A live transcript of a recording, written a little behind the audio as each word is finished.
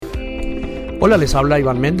Hola, les habla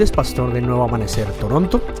Iván Méndez, pastor de Nuevo Amanecer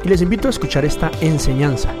Toronto, y les invito a escuchar esta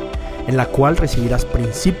enseñanza en la cual recibirás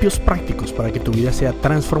principios prácticos para que tu vida sea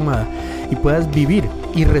transformada y puedas vivir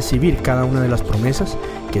y recibir cada una de las promesas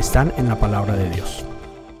que están en la palabra de Dios.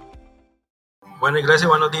 Bueno, iglesia,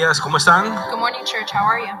 buenos días, ¿cómo están? Good morning, church. How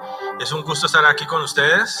are you? Es un gusto estar aquí con It's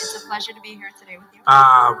ustedes. a pleasure to be here today with you.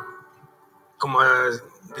 Como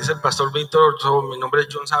dice el pastor Víctor, mi nombre es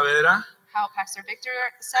John Saavedra. How Pastor Victor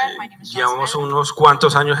said, my name is John Llevamos Saavedra. unos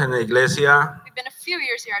cuantos años en la iglesia We've been a few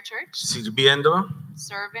years here at church, sirviendo,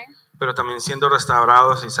 serving, pero también siendo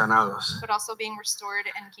restaurados y sanados. but also being restored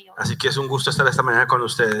and healed. Así que es un gusto estar esta mañana con So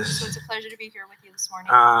ustedes. it's a pleasure to be here with you this morning.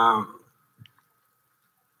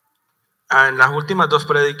 En las últimas dos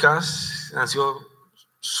prédicas han sido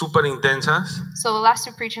súper intensas. So the last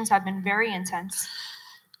two preachings have been very intense.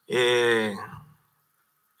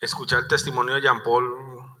 Escuchar el testimonio de Jean Paul,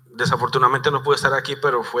 desafortunadamente no pude estar aquí,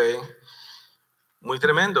 pero fue muy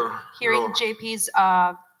tremendo. Hearing JP's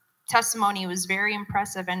testimony was very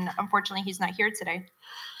impressive, and unfortunately he's not here today.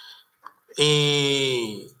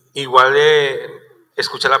 Y igual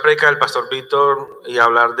escuché la prédica del pastor Víctor y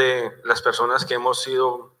hablar de las personas que hemos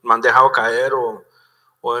sido, me han dejado caer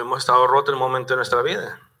o hemos estado rotos en un momento de nuestra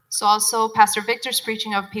vida. So also Pastor Victor's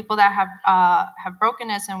preaching of people that have broken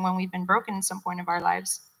us and when we've been broken in some point of our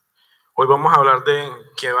lives. Hoy vamos a hablar de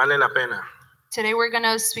que vale la pena. Today we're going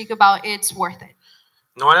to speak about it's worth it.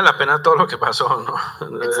 No vale la pena todo lo que pasó, ¿no?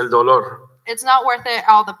 El dolor, It's not worth it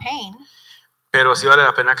all the pain, pero sí vale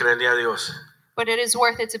la pena creerle a Dios but it is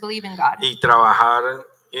worth it to believe in God y trabajar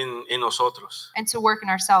en nosotros. and to work in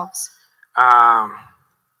ourselves.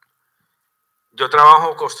 Yo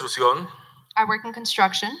trabajo construcción I work in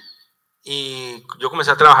construction. y yo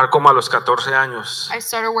comencé a trabajar como a los 14 años I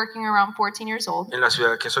started working around 14 years old, en la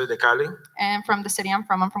ciudad que soy de Cali. and from the city I'm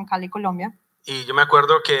from Cali, Colombia. Y yo me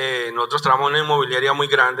acuerdo que nosotros trabajamos en una inmobiliaria muy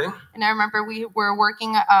grande And I remember we were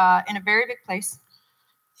working in a very big place.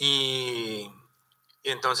 y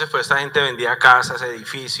entonces pues esta gente vendía casas,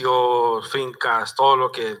 edificios, fincas, todo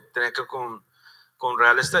lo que tenía que ver con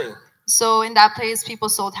real estate. So in that place, people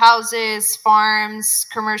sold houses, farms,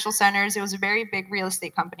 commercial centers. It was a very big real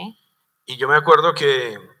estate company. Y yo me acuerdo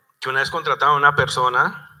que una vez contrataron a una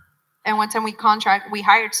persona And one time we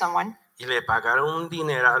hired someone, y le pagaron un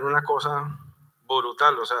dineral, una cosa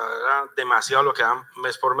brutal, o sea, era demasiado lo que daban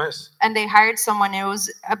mes por mes. and they hired someone. It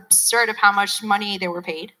was absurd of how much money they were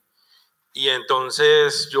paid. Y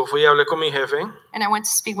entonces yo fui y hablé con mi jefe And I went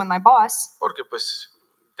to speak with my boss porque pues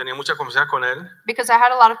tenía mucha confianza con él because I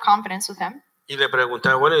had a lot of confidence with him. y le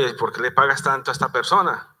pregunté, bueno, ¿y por qué le pagas tanto a esta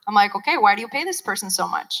persona? I'm like, okay, why do you pay this person so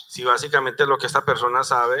much? Si básicamente lo que esta persona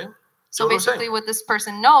sabe, So yo lo basically sé. what this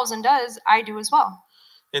person knows and does, I do as well.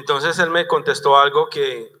 Entonces él me contestó algo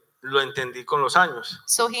que lo entendí con los años.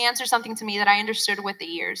 So he answered something to me that I understood with the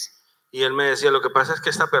years. Y él me decía, lo que pasa es que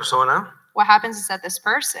esta persona What happens is that this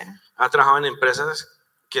person, ha trabajado en empresas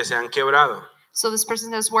que se han quebrado. so this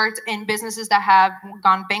person has worked in businesses that have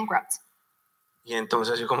gone bankrupt. Y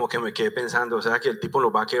entonces yo como que me quedé pensando, o sea, que el tipo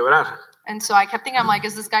nos va a quebrar. And so I kept thinking, I'm like,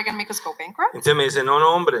 is this guy going to make us go bankrupt? Entonces me dice, no,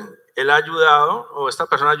 hombre, él ha ayudado, o esta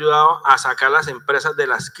persona ha ayudado a sacar las empresas de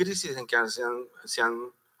las crisis en que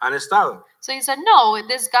han estado. So he said, no,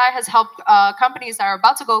 this guy has helped companies that are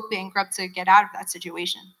about to go bankrupt to get out of that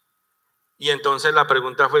situation. Y entonces la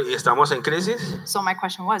pregunta fue, ¿y estamos en crisis? So my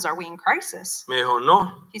question was, are we in crisis? Me dijo,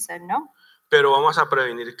 no, He said, no. pero vamos a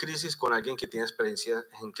prevenir crisis con alguien que tiene experiencia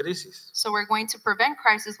en crisis. So we're going to prevent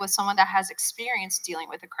crisis with someone that has experience dealing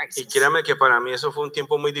with a Y crisis. créame que para mí eso fue un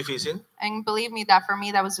tiempo muy difícil, And believe me, that for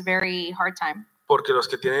me, that was a very hard time. porque los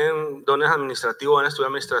que tienen dones administrativos, van a estudiar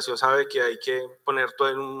administración, saben que hay que poner todo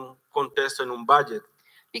en un contexto, en un budget.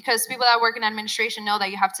 Because people that work in administration know that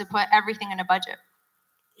you have to put everything in a budget.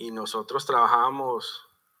 Y nosotros trabajábamos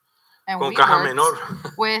And con we caja worked menor,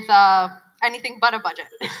 with anything but a budget.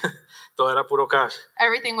 todo era puro cash.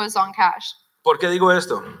 Everything was on cash. ¿Por qué digo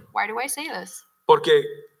esto? Why do I say this? Porque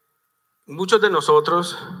muchos de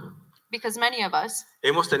nosotros Because many of us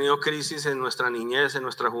hemos tenido crisis en nuestra niñez, en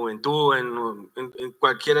nuestra juventud, en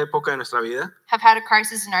cualquier época de nuestra vida. have had a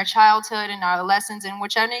crisis in our childhood, in our adolescence, in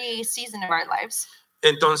which any season of our lives.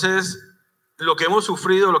 Entonces, lo que hemos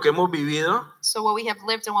sufrido, lo que hemos vivido, So what we have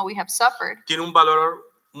lived and what we have suffered tiene un valor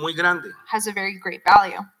muy grande. has a very great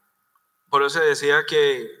value. Por eso decía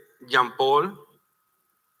que Jean Paul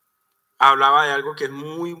hablaba de algo que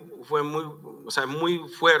fue muy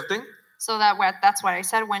fuerte, So that's what I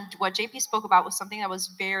said when what JP spoke about was something that was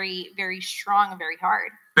very, very strong and very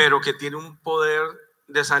hard, pero que tiene un poder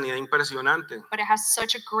de sanidad impresionante but it has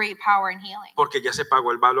such a great power in healing porque ya se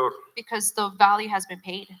pagó el valor. because the value has been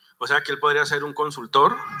paid. O sea que él podría ser un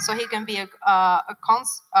consultor So he can be a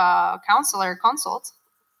counselor, consult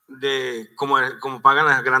de como pagan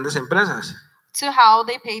las grandes empresas, to how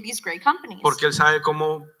they pay these great companies porque él sabe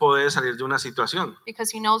cómo poder salir de una situación.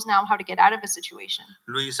 because he knows now how to get out of a situation.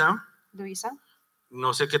 Luisa, Luisa,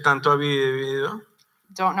 no sé qué tanto ha vivido,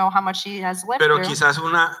 don't know how much she has lived pero through. quizás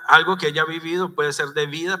algo que ella ha vivido puede ser de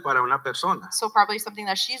vida para una persona. So probably something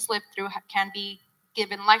that she's lived through can be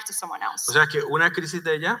given life to someone else. O sea que una crisis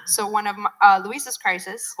de ella So one of Luisa's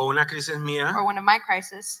crisis, o una crisis mía or one of my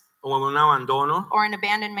crisis, o un abandono or an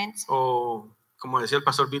abandonment, o como decía el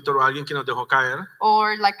pastor Víctor, o alguien que nos dejó caer,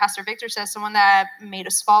 or like Pastor Victor says, someone that made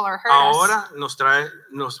us fall or hurt us. ahora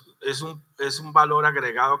es un valor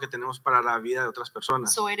agregado que tenemos para la vida de otras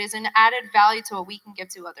personas. So it is an added value to what we can give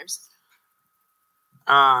to others.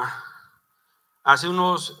 Hace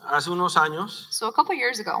unos años So a couple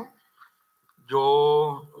years ago,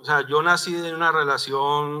 yo nací en una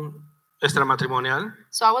relación extramatrimonial.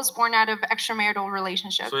 so I was born out of extramarital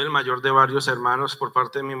relationship. Soy el mayor de varios hermanos por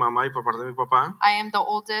parte de mi mamá y por parte de mi papá. I am the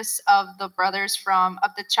oldest of the brothers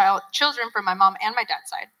of the children from my mom and my dad's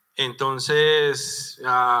side. Entonces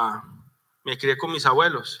me crié con mis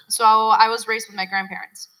abuelos. So I was raised with my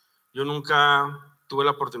grandparents. Yo nunca tuve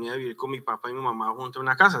la oportunidad de vivir con mi papá y mi mamá juntos en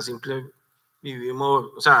una casa.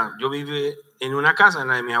 Yo viví en una casa, en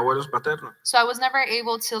la de mis abuelos paternos. So I was never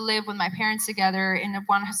able to live with my parents together in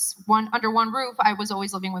under one roof. I was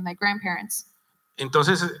always living with my grandparents.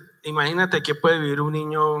 Entonces, imagínate qué puede vivir un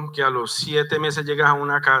niño que a los 7 meses llega a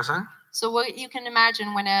una casa. So what you can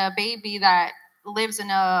imagine when a baby that lives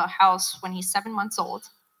in a house when he's 7 months old.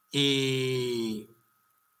 Y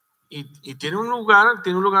tiene un hogar,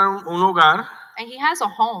 And he has a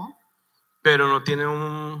home, pero no tiene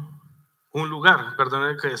un lugar,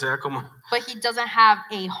 perdón que sea como but he doesn't have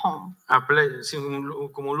a home.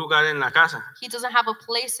 como un lugar en la casa. He doesn't have a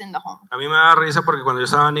place in the home. A mí me da risa porque cuando yo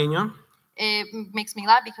estaba niño, It makes me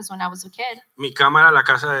laugh because when I was a kid, mi cama era la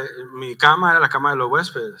cama de los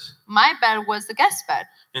huéspedes. my bed was the guest bed.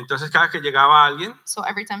 Entonces cada que llegaba alguien, So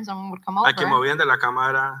every time someone would come a que over, movían de la cama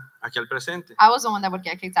era aquí al presente. I was the one that would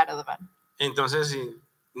get kicked out of the bed. Entonces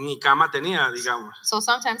ni cama tenía, digamos, So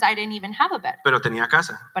sometimes I didn't even have a bed, pero tenía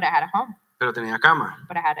casa, but I had a home, pero tenía cama.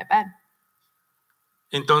 but I had a bed.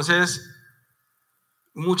 Entonces,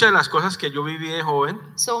 muchas de las cosas que yo viví de joven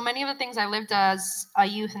So many of the things I lived as a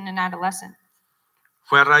youth and an adolescent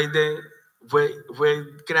fue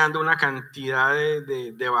creando una cantidad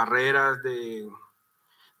de barreras,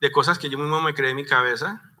 de cosas que yo mismo me creé en mi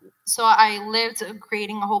cabeza. So I lived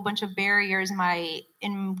creating a whole bunch of barriers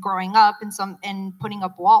in growing up and putting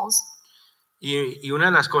up walls. Y una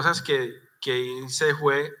de las cosas que hice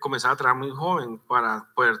fue comenzar a trabajar muy joven para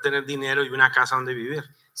poder tener dinero y una casa donde vivir.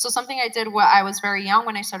 So something I did when I was very young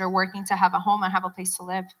when I started working to have a home and have a place to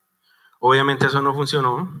live. Obviamente eso no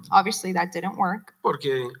funcionó Obviously that didn't work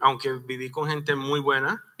porque aunque viví con gente muy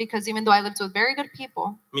buena, because even though I lived with very good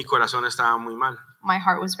people, mi corazón estaba muy mal. my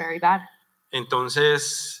heart was very bad.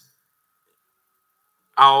 Entonces,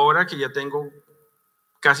 ahora que ya tengo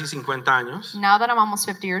casi 50 años, Now that I'm almost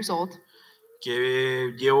 50 years old,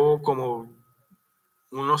 que llevo como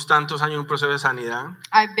unos tantos años en un proceso de sanidad,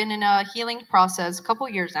 I've been in a healing process a couple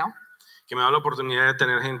years now. que me da la oportunidad de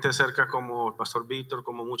tener gente cerca como el pastor Víctor,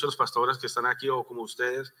 como muchos de los pastores que están aquí o como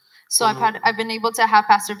ustedes. So I've been able to have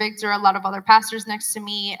Pastor Victor, a lot of other pastors next to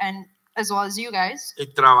me, and as well as you guys, Y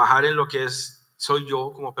trabajar en lo que soy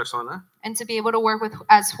yo como persona, and to be able to work with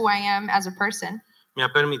as who I am as a person. me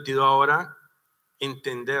ha permitido ahora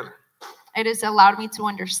entender It has allowed me to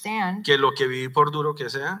understand que lo que viví por duro que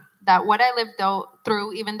sea, that what I lived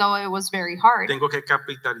through, even though it was very hard, tengo que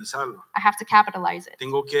capitalizarlo, I have to capitalize it.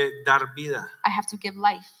 tengo que dar vida. I have to give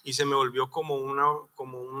life. Y se me volvió como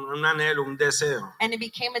un anhelo, un deseo, And it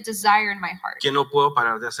became a desire in my heart que no puedo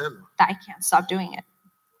parar de hacerlo. that I can't stop doing it.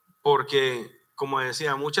 Porque, como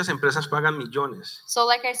decía, muchas empresas pagan millones. So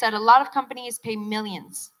like I said, a lot of companies pay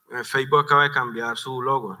millions. Facebook acaba de cambiar su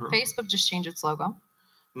logo, ¿no? Facebook just changed its logo.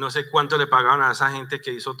 No sé cuánto le pagaron a esa gente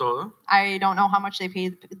que hizo todo, I don't know how much they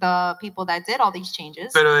paid the people that did all these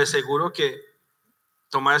changes, pero de seguro que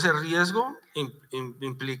tomar ese riesgo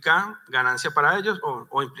implica ganancia para ellos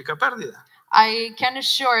o implica pérdida. I can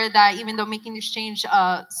assure that even though making this change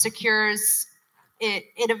secures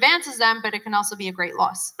it advances them, but it can also be a great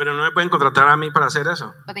loss. Pero no me pueden contratar a mí para hacer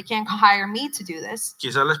eso. But they can't hire me to do this.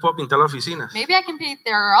 Quizás les puedo pintar las oficinas, Maybe I can paint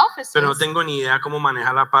their offices. pero no tengo ni idea cómo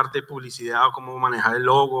manejar la parte de publicidad o cómo manejar el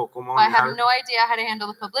logo, cómo I manejar have no idea how to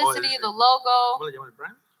handle the publicity, the logo, ¿cómo le llaman el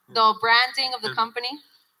brand? the branding of the company.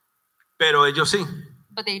 Pero ellos sí.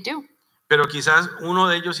 but they do. Pero quizás uno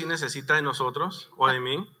de ellos sí necesita de nosotros o de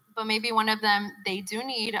mí. But maybe one of them, they do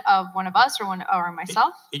need of one of us or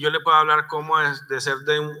myself. Y yo le puedo hablar cómo es de ser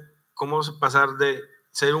cómo pasar de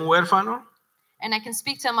ser un huérfano And I can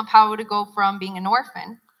speak to him of how to go from being an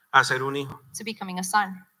orphan a ser un hijo. to becoming a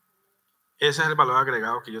son. Ese es el valor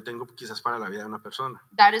agregado que yo tengo quizás para la vida de una persona.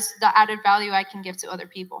 That is the added value I can give to other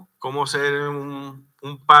people. Cómo ser un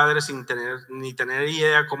padre sin ni tener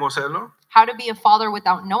idea cómo serlo, How to be a father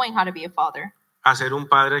without knowing how to be a father. a ser un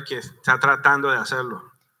padre que está tratando de hacerlo.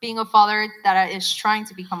 Being a father that is trying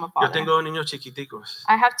to become a Yo father. tengo dos niños chiquiticos,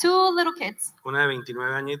 I have two little kids. una de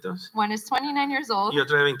 29 añitos One is 29 years old y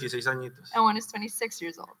otra de 26 añitos. and one is 26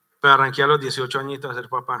 years old. Pero arranqué a los 18 añitos a ser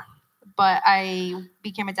papá. But I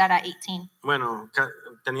became a dad at 18. Bueno,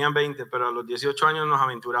 tenían 20, pero a los 18 años nos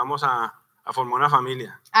aventuramos a formar una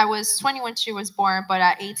familia. I was 20 when she was born, but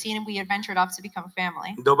at 18 we adventured off to become a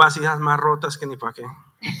family. Dos vasijas más rotas que ni pa' qué.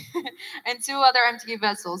 And two other empty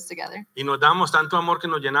vessels together. Y nos dábamos tanto amor que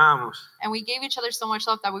nos llenábamos. And we gave each other so much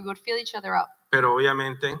love that we would fill each other up. Pero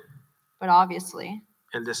obviamente But obviously,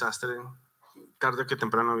 el desastre tarde que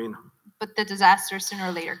temprano vino. but the disaster sooner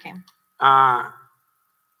or later came.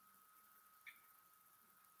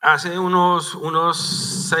 Hace unos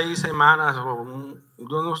 6 semanas o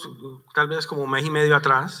tal vez como un mes y medio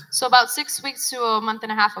atrás, So about 6 weeks to a month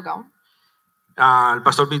and a half ago, el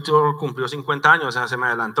pastor Víctor cumplió 50 años, o sea, se me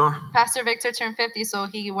adelantó. Pastor Victor turned 50, so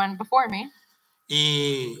he went before me.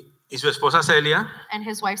 Y su esposa Celia And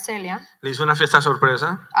his wife Celia le hizo una fiesta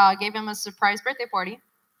sorpresa. gave him a surprise birthday party.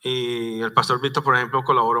 Y el pastor Víctor, por ejemplo,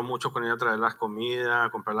 colaboró mucho con ella a traer las comidas, a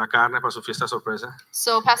comprar la carne para su fiesta sorpresa.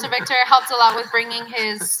 So Pastor Victor helped a lot with bringing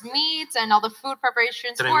his meat and all the food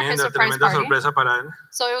preparations for his surprise Tremenda party. sorpresa para él.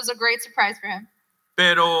 So it was a great surprise for him.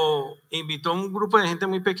 Pero invitó un grupo de gente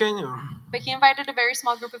muy pequeño. But he invited a very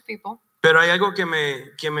small group of people. Pero hay algo que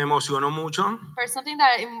me emocionó mucho, For something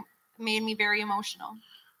that made me very emotional.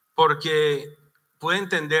 porque pude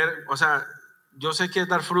entender, o sea, yo sé que es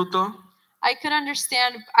dar fruto, I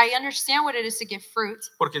understand what it is to give fruit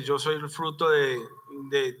porque yo soy el fruto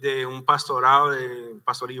de un pastorado, de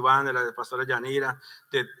Pastor Iván, de la pastora Yanira,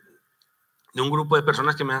 de un grupo de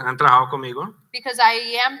personas que me han trabajado conmigo. because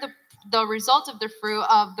I am the result of the fruit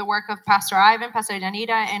of the work of Pastor Ivan, Pastor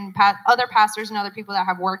Janita, and other pastors and other people that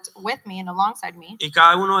have worked with me and alongside me. Y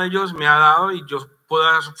cada uno de ellos me ha dado y yo puedo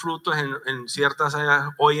dar frutos en ciertas áreas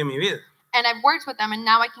hoy en mi vida. And I've worked with them, and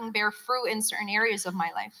now I can bear fruit in certain areas of my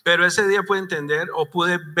life. Pero ese día pude entender o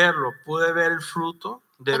pude ver el fruto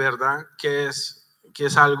de verdad que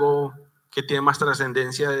es algo que tiene más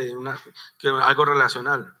trascendencia que algo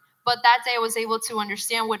relacional. But that day I was able to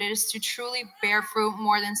understand what it is to truly bear fruit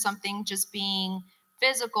more than something just being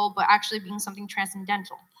physical, but actually being something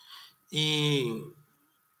transcendental. Y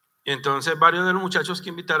entonces varios de los muchachos que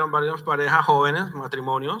invitaron, varias parejas jóvenes,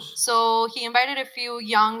 matrimonios, So he invited a few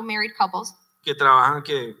young married couples que trabajan,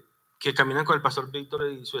 que caminan con el pastor Víctor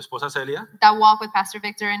y su esposa Celia, that walk with Pastor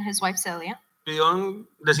Victor and his wife Celia. querían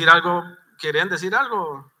decir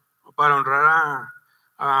algo para honrar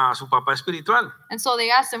a su papá espiritual. And so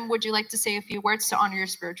they asked him, would you like to say a few words to honor your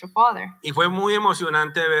spiritual father? Y fue muy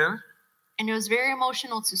emocionante ver And it was very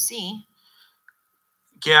emotional to see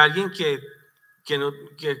que alguien que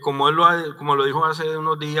como lo dijo hace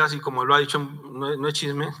unos días y como él lo ha dicho, no es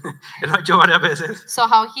chisme, él lo ha dicho varias veces, So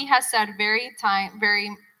how he has said very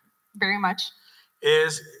much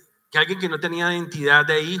es que alguien que no tenía identidad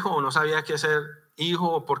de hijo o no sabía qué ser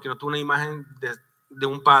hijo porque no tuvo una imagen de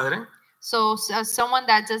un padre, So someone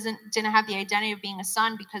that didn't have the identity of being a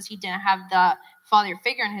son because he didn't have the father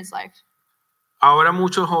figure in his life. ahora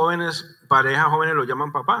muchos parejas jóvenes lo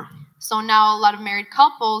llaman papá. So now a lot of married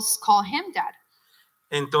couples call him dad.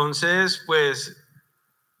 Entonces, pues,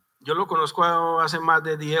 yo lo conozco hace más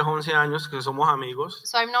de 10, 11 años que somos amigos.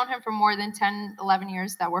 So I've known him for more than 10, 11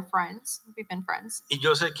 years that we're friends. We've been friends. Y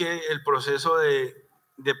yo sé que el proceso de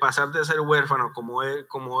pasar de ser huérfano como él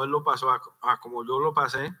lo pasó a como yo lo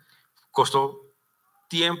pasé, costó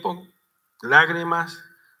tiempo, lágrimas,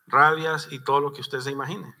 rabias y todo lo que usted se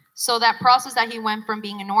imagine. So that process that he went from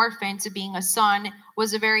being an orphan to being a son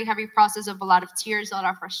was a very heavy process of a lot of tears, a lot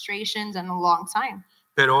of frustrations, and a long time.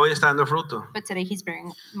 Pero hoy está dando fruto. But today he's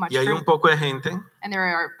bearing much Y hay fruit. un poco de gente And there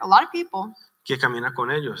are a lot of people que camina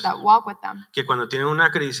con ellos, that walk with them. que cuando tienen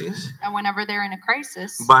una crisis And whenever they're in a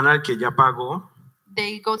crisis, van al que ya pagó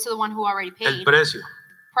they go to the one who already el paid precio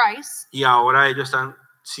price, y ahora ellos están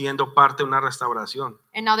siendo parte de una restauración.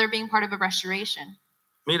 and now they're being part of a restoration.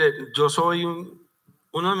 Mire, yo soy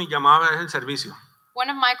uno de mis llamados es el servicio. One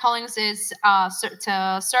of my callings is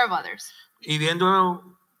to serve others. Y viendo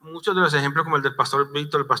muchos de los ejemplos como el del pastor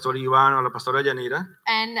Víctor, el pastor Iván o la pastora Yanira,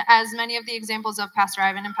 And as many of the examples of Pastor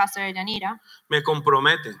Ivan and Pastor Yanira, me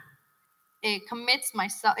comprometen it commits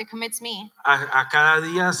me a cada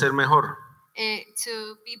día ser mejor,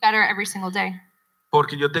 to be better every single day,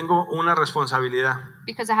 porque yo tengo una responsabilidad,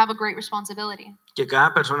 because I have a great responsibility que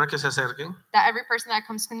cada persona que se acerque, that every person that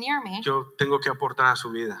comes near me, yo tengo que aportar a su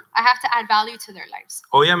vida. I have to add value to their lives.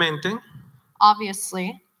 Obviamente,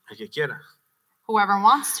 Obviously, el que quiera, whoever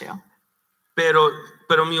wants to.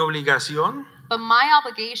 pero mi obligación But my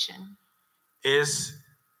obligation es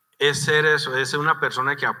ser eso, es ser una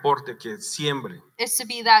persona que aporte, que siembre. is to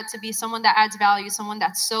be someone that adds value, someone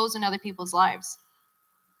that sows in other people's lives.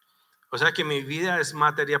 O sea que mi vida es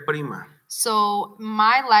materia prima So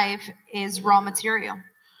my life is raw material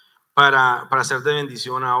para ser de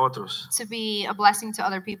bendición a otros. to be a blessing to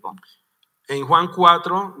other people. En Juan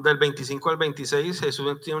 4, del 25 al 26,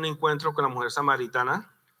 Jesús tiene un encuentro con la mujer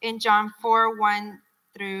samaritana. In John 4, 1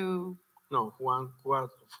 through No, Juan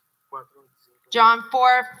 4. John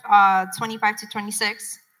 4, 25 to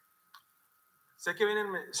 26. Sé que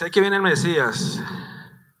viene el Mesías,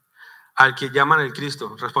 al que llaman el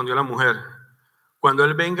Cristo, respondió la mujer. Cuando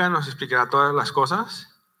Él venga nos explicará todas las cosas.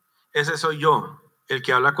 Ese soy yo, el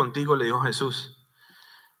que habla contigo, le dijo Jesús.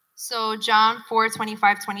 So John 4,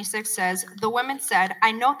 25, 26 says, the woman said,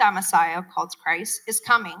 I know that Messiah, called Christ, is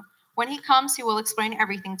coming. When he comes, he will explain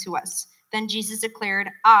everything to us. Then Jesus declared,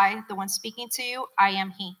 I, the one speaking to you, I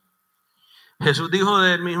am he. Jesús dijo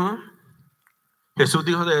de él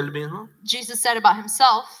mismo Jesus said about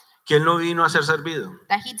himself que Él no vino a ser servido,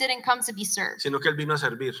 that he didn't come to be served. sino que Él vino a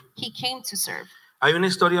servir. He came to serve. Hay una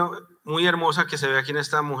historia muy hermosa que se ve aquí en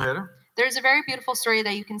esta mujer, There's a very beautiful story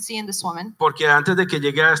that you can see in this woman, porque antes de que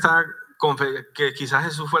llegue a que quizás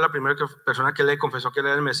Jesús fue la primera persona que le confesó que Él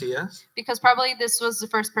era el Mesías, because probably this was the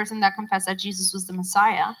first person that confessed that Jesus was the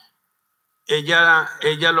Messiah.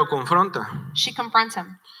 ella lo confronta She confronts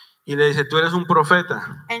him y le dice, tú eres un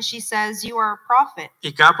profeta. and she says, you are a prophet.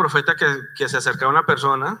 Y cada profeta que se acercaba a una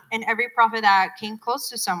persona And every prophet that came close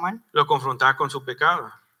to someone, lo confrontaba con su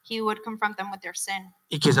pecado. he would confront them with their sin.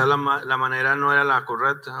 Y quizás la manera no era la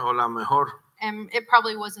correcta o la mejor. And it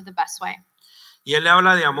probably wasn't the best way. Y Él le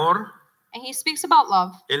habla de amor, And he speaks about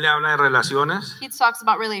love. Él le habla de relaciones, He talks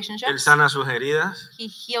about Él relationships. sana sus heridas, He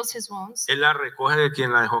heals his wounds. Él la recoge de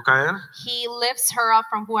quien la dejó caer. He lifts her up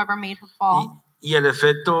from whoever made her fall. Y el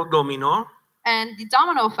efecto dominó And the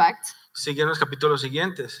domino effect sigue en los capítulos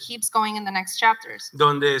siguientes, keeps going in the next chapters,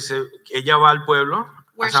 donde ella va al pueblo, a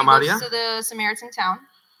where she Samaria, goes to the Samaritan town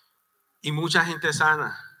y mucha gente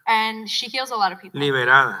sana, and she heals a lot of people,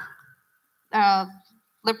 liberada.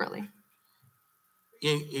 liberally,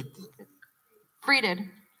 Y freed.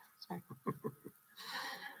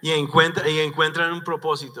 encuentran un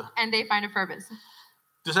propósito. And they find a purpose.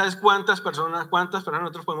 ¿Tú sabes cuántas personas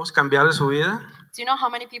nosotros podemos cambiar de su vida? Do you know how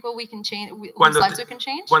many people we can change, whose Cuando lives we can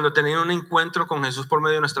change? Cuando tienen un encuentro con Jesús por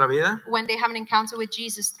medio de nuestra vida. When they have an encounter with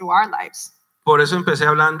Jesus through our lives. Por eso empecé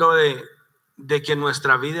hablando de que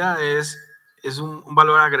nuestra vida es un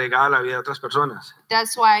valor agregado a la vida de otras personas.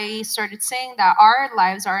 That's why I started saying that our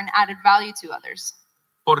lives are an added value to others.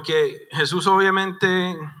 Porque Jesús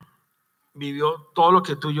obviamente vivió todo lo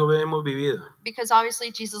que tú y yo hemos vivido. Because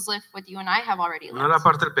obviously Jesus lived what you and I have already lived. No la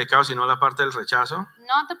parte del pecado, sino la parte del rechazo.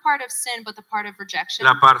 Not the part of sin, but the part of rejection.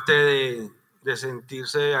 La parte de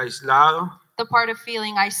sentirse aislado. The part of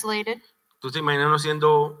feeling isolated. Tú te imaginas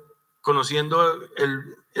conociendo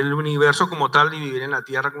el universo como tal y vivir en la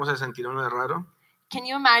tierra, ¿cómo se sentirá uno de raro? Can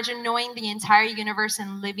you imagine knowing the entire universe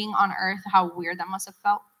and living on earth, how weird that must have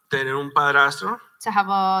felt? Tener un padrastro. To have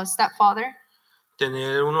a stepfather.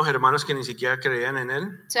 Tener unos hermanos que ni siquiera creían en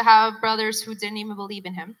él. To have brothers who didn't even believe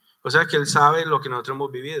in him. O sea que él sabe lo que nosotros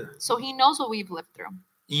hemos vivido. So he knows what we've lived through.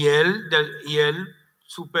 Y él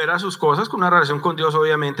supera sus cosas con una relación con Dios,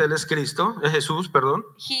 obviamente. Él es Jesús, perdón.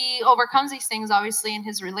 He overcomes these things obviously in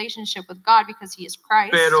his relationship with God because he is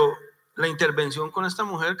Christ. Pero la intervención con esta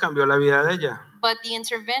mujer cambió la vida de ella. But the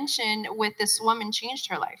intervention with this woman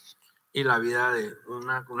changed her life. Y la vida de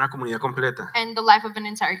una comunidad completa. And the life of an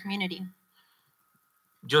entire community.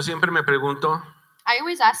 Yo siempre me pregunto, I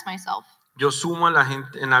always ask myself, ¿yo sumo a la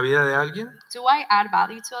gente en la vida de alguien? do I add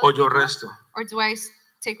value to ¿O other yo people? resto? Or do I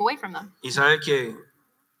take away from them? Y sabe que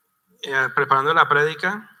preparando la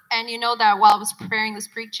prédica, And you know that while I was preparing this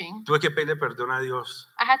preaching, tuve que pedirle perdón a Dios.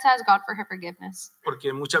 I had to ask God for her forgiveness.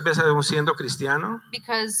 Porque muchas veces siendo cristiano,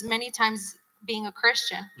 Because many times being a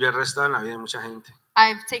Christian, yo he restado en la vida de mucha gente.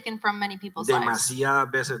 I've taken from many people's lives.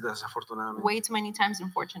 Demasiadas veces, desafortunadamente. Way too many times,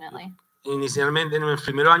 unfortunately. Inicialmente, en mis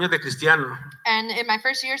primeros años de cristiano, And in my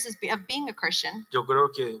first years of being a Christian, yo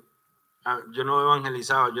creo que Yo no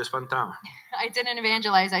evangelizaba, yo espantaba. I didn't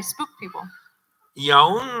evangelize, I spooked people. Y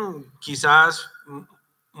aún quizás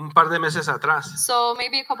un par de meses atrás So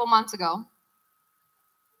maybe a couple months ago,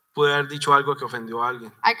 pude haber dicho algo que ofendió a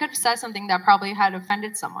alguien. I could have said something that probably had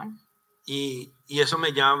offended someone. Y eso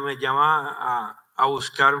me llama a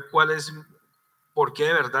buscar cuál es, por qué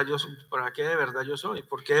de verdad yo soy, para qué de verdad yo soy,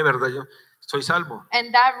 por qué de verdad yo soy salvo.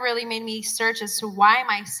 And that really made me search as to why am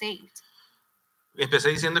I saved? Empecé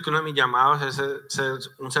diciendo que uno de mis llamados es ser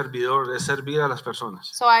un servidor, es servir a las personas.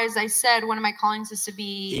 So as I said, one of my callings is to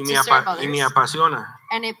be Y to serve others. me apasiona.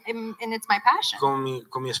 And it's my passion. Con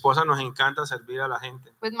mi esposa nos encanta servir a la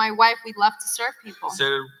gente. With my wife, we love to serve people.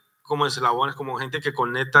 Ser como eslabones, como gente que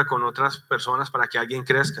conecta con otras personas para que alguien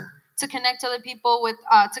crezca. To connect other people with,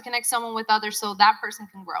 to connect someone with others so that person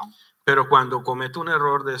can grow. Pero cuando cometo un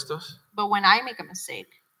error de estos, But when I make a mistake,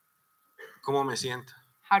 ¿cómo me siento?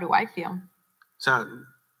 how do I feel? O sea,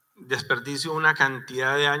 desperdicio una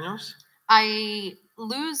cantidad de años I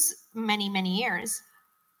lose many, many years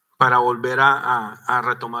para volver a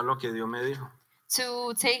retomar lo que Dios me dijo.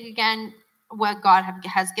 to take again what God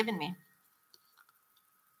has given me.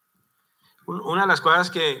 Una de las cosas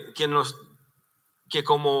que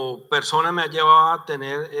como persona me ha llevado a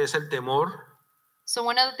tener es el temor. So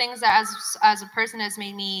one of the things that as a person has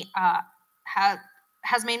made me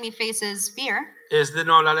face is fear, Es de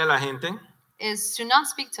no hablarle a la gente is to not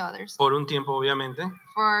speak to others por un tiempo, obviamente,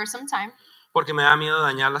 for some time porque me da miedo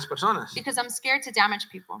dañar a las personas. because I'm scared to damage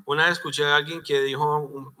people. Una vez escuché a alguien que dijo,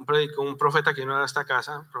 un profeta que no era de esta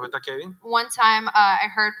casa, profeta Kevin, One time I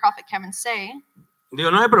heard Prophet Kevin say,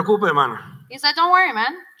 digo, no se preocupe, hermano, he said, don't worry,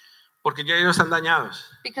 man, porque ya ellos están dañados.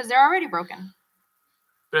 because they're already broken.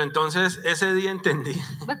 Pero entonces ese día entendí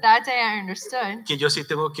But that day I understood que yo sí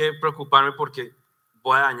tengo que preocuparme porque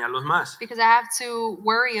voy a dañarlos más. because I have to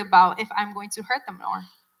worry about if I'm going to hurt them more.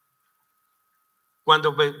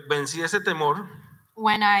 Cuando vencí ese temor,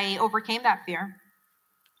 When I overcame that fear,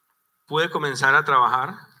 pude comenzar a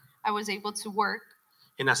trabajar I was able to work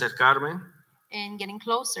en acercarme, in getting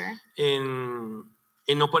closer en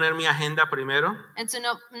no poner mi agenda primero. and to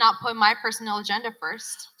not put my personal agenda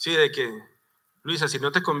first. Sí, de que, Luisa, si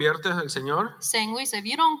no te conviertes al Señor, Saying, Lisa, if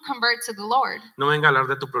you don't convert to the Lord, no venga a hablar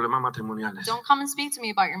de tus problemas matrimoniales. don't come and speak to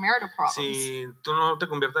me about your marital problems. Si tú no te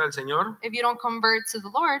conviertes al Señor, If you don't convert to the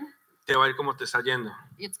Lord, te va a ir como te está yendo.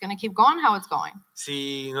 it's going to keep going how it's going.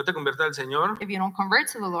 Si no te conviertes al Señor, If you don't convert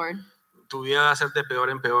to the Lord, tu vida va a ser de peor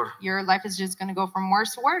en peor. your life is just going to go from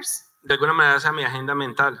worse to worse. De alguna manera esa es mi agenda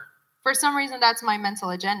mental. For some reason, that's my mental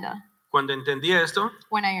agenda. Cuando entendí esto,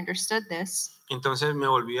 When I understood this, entonces me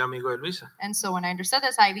volví amigo de Luisa. and so when I understood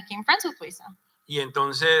this, I became friends with Luisa. Y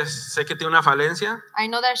entonces sé que tiene una falencia, I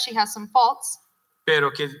know that she has some faults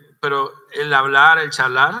pero el hablar, el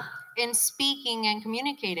charlar, in speaking and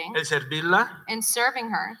communicating el servirla, and serving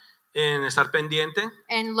her en estar pendiente,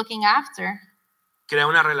 and looking after, crea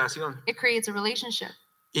una relación. it creates a relationship.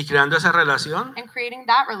 Y creando esa relación, And creating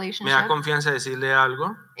that me da relationship, confianza decirle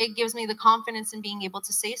algo it gives me the confidence in being able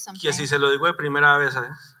to say que something. si se lo digo de primera vez,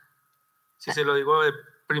 ¿sabes? Si se lo digo de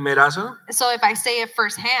primerazo, So if I say it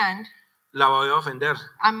firsthand, la voy a ofender.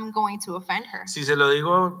 I'm going to offend her. Si se lo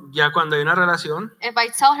digo ya cuando hay una relación, If I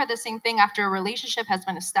tell her the same thing after a relationship has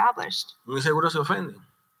been established, muy seguro se ofende.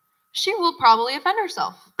 she will probably offend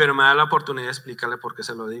herself. Pero me da la oportunidad de explicarle por qué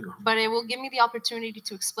se lo digo. But it will give me the opportunity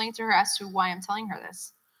to explain to her as to why I'm telling her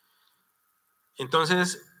this.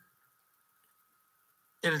 Entonces,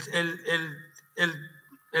 el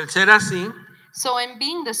ser así So in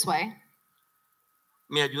being this way,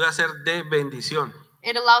 me ayuda a ser de bendición.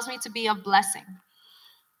 it allows me to be a blessing.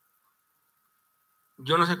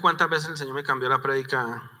 Yo no sé cuántas veces el Señor me cambió la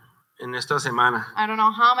prédica en esta semana. I don't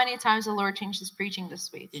know how many times the Lord changed his preaching this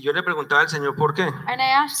week. Y yo le preguntaba al Señor por qué. And I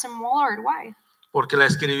asked him, well, Lord, why? Porque la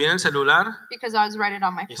escribí en el celular Because I was writing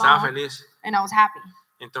on my y estaba phone feliz. and I was happy.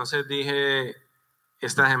 Entonces dije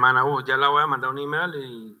esta semana, ya la voy a mandar un email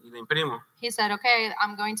y la imprimo. He said, okay,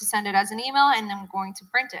 I'm going to send it as an email and I'm going to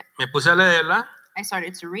print it. Me puse a leerla I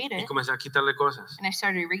started to read y it comencé a quitarle cosas. and I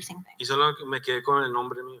started erasing things. Y solo me quedé con el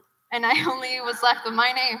nombre mío. And I only was left with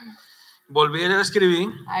my name. Volví y la escribí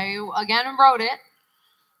I again wrote it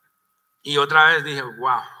y otra vez dije,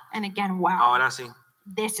 wow, and again, wow, ahora sí.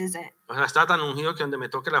 this is it. O sea, estaba tan ungido que donde me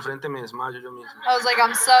toque la frente me desmayo yo mismo. I was like,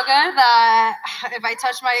 I'm so good that if I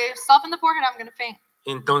touch myself in the forehead, I'm going to faint.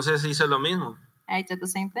 Entonces hice lo mismo, And I did the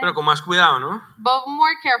same thing, pero con más cuidado, ¿no? but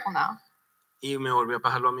more careful now. Y me volvió a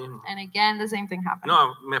pasar lo mismo. And again, the same thing happened.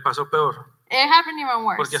 No, me pasó peor, It happened even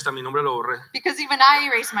worse porque hasta mi nombre lo borré. because even I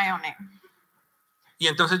erased my own name. Y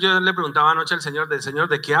entonces yo le preguntaba anoche al Señor, del Señor,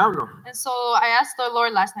 ¿de qué hablo? And so I asked the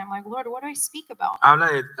Lord last night, I'm like, Lord, what do I speak about?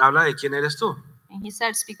 Habla de quién eres tú. And he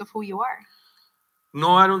said, speak of who you are.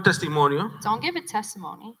 No dar un testimonio, Don't give a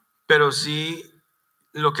testimony, pero sí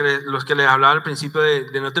los que les hablaba al principio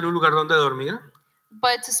de no tener un lugar donde dormir.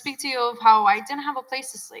 but to speak to you of how I didn't have a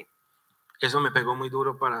place to sleep. Eso me pegó muy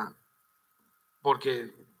duro porque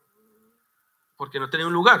no tenía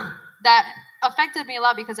un lugar. That affected me a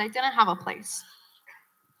lot because I didn't have a place.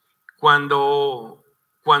 Cuando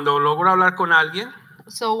logro hablar con alguien,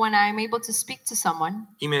 So when I'm able to speak to someone,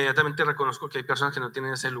 inmediatamente reconozco que hay personas que no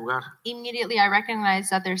tienen ese lugar. immediately I recognize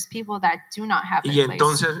that there's people that do not have Y a place.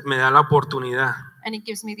 entonces me da la oportunidad And it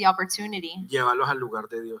gives me the opportunity de llevarlos al lugar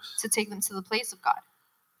de Dios. to take them to the place of God.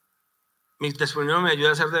 Mi testimonio me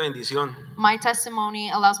ayuda a ser de bendición. My testimony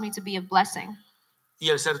allows me to be a blessing. Y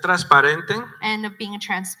el ser transparente And of being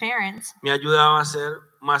transparent, me ayudaba a ser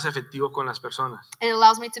más efectivo con las personas. it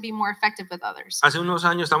allows me to be more effective with others. Hace unos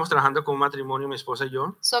años estamos trabajando con un matrimonio, mi esposa y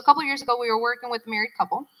yo, So a couple years ago, we were working with a married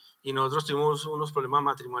couple, y nosotros tuvimos unos problemas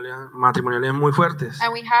matrimoniales muy fuertes,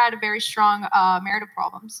 and we had very strong marital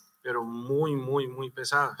problems, pero muy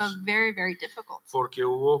pesados, but very, very difficult porque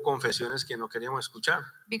hubo confesiones que no queríamos escuchar,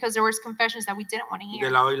 because there was confessions that we didn't want to de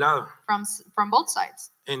hear lado y lado. from both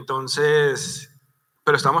sides. Entonces,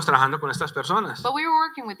 pero estamos trabajando con estas personas, But we were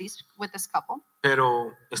working with this couple.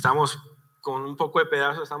 pero estamos con un poco de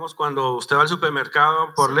pedazos. Estamos cuando usted va al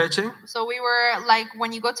supermercado por leche, So we were like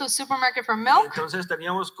when you go to a supermarket for milk. entonces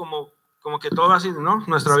teníamos como que todo así, ¿no?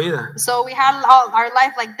 Nuestra vida. So we had our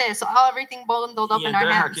life like this, everything bundled up Y in our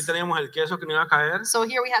entonces aquí hands. teníamos el queso que no iba a caer, So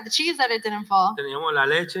here we had the cheese that it didn't fall, teníamos la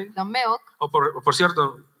leche, the milk. por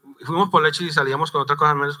cierto, fuimos por leche y salíamos con otra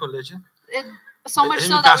cosa menos con leche. So much Es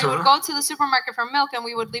so mi that caso, we would ¿no? go to the supermarket for milk and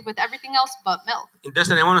we would leave with everything else but milk. Entonces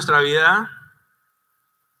teníamos nuestra vida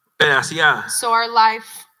pedaciada. So our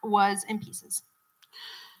life was in pieces.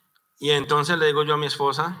 Y entonces le digo yo a mi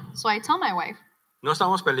esposa, So I tell my wife, no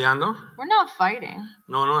estamos peleando, we're not fighting.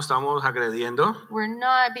 no nos estamos agrediendo, We're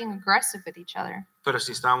not being aggressive with each other, pero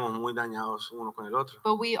sí estamos muy dañados uno con el otro.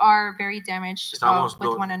 but we are very damaged Estamos with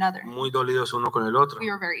one another. muy dolidos uno con el otro. We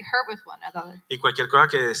are very hurt with one another. Y cualquier cosa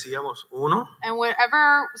que decíamos uno, And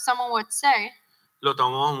whatever someone would say, lo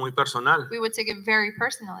tomamos muy personal. we would take it very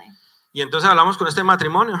personally. Y entonces hablamos con este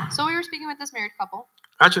matrimonio. So we were speaking with this married couple.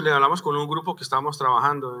 Actually, hablamos con un grupo que estábamos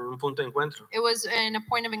trabajando en un punto de encuentro. It was in a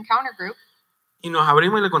point of encounter group. Y nos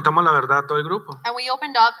abrimos y le contamos la verdad a todo el grupo. And we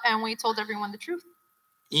opened up and we told everyone the truth.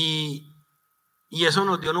 Y eso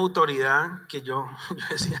nos dio una autoridad que yo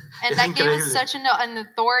decía, And es that gave us increíble. such an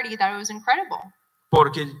authority that it was incredible.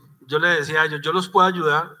 Porque yo le decía a ellos, yo los puedo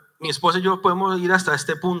ayudar. Mi esposa y yo podemos ir hasta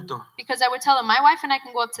este punto. Because I would tell them, my wife and I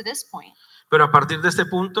can go up to this point. Pero a partir de este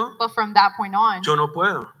punto, But from that point on, yo no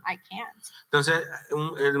puedo. I can't. Entonces,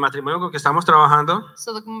 el matrimonio con el que estamos trabajando,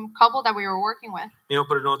 So the couple that we were working with me dijo,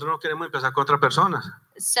 pero nosotros no queremos empezar con otras personas.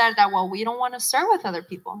 said that, well, we don't want to start with other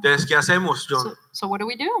people. Entonces, ¿qué hacemos, John So what do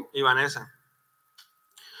we do? y Vanessa?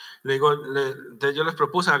 Le digo, entonces yo les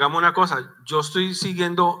propuse, hagamos una cosa. Yo estoy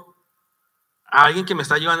siguiendo a alguien que me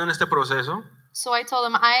está llevando en este proceso. So I told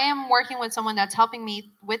them, I am working with someone that's helping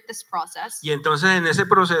me with this process. Y entonces en ese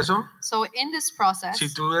proceso, So in this process,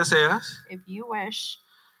 si tú deseas, if you wish,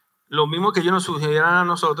 lo mismo que ellos nos sugieran a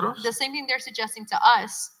nosotros, the same thing they're suggesting to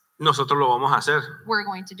us, nosotros lo vamos a hacer. we're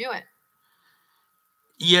going to do it.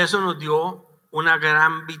 Y eso nos dio una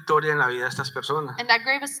gran victoria en la vida de estas personas. And that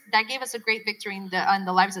gave us a great victory in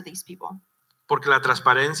the lives of these people. Porque la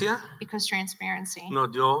transparencia Because transparency, nos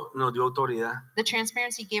dio autoridad. the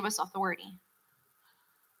transparency gave us authority.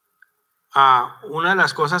 Una de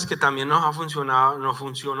las cosas que también nos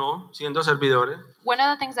funcionó siendo servidores, One of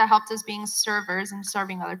the things that helped us being servers and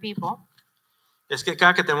serving other people es que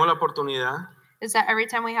cada que tenemos la oportunidad, is that every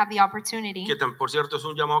time we have the opportunity, que por cierto es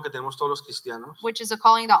un llamado que tenemos todos los cristianos, which is a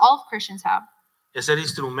calling that all Christians have, es ser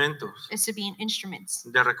instrumentos is to be instruments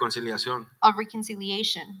de reconciliación. of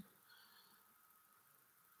reconciliation.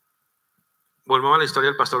 Volvemos a la historia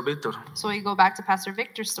del pastor Víctor. So we go back to Pastor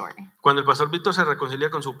Victor's story. Cuando el pastor Víctor se reconcilia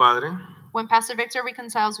con su padre, When Pastor Victor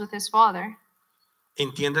reconciles with his father,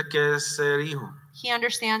 entiende que es ser hijo, he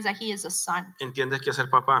understands that he is a son. entiende que es ser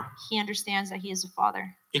papá, He understands that he is a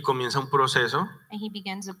father. y comienza un proceso And he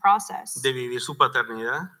begins a process de vivir su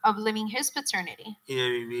paternidad of living his paternity. y de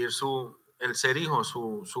vivir el ser hijo,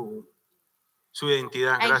 su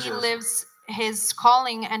identidad. And he Gracias. lives his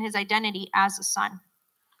calling and his identity as a son.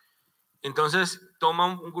 Entonces toma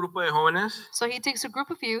un grupo de jóvenes So he takes a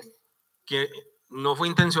group of youth que no fue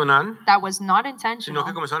intencional, that was not sino intentional,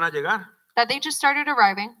 que comenzaron a llegar that they just started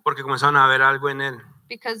arriving porque comenzaron a ver algo en él.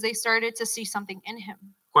 because they started to see something in him.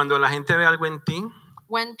 Cuando la gente ve algo en ti,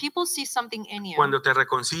 When people see something in you, Cuando te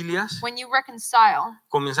reconcilias, when you reconcile,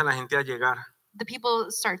 comienza la gente a llegar. the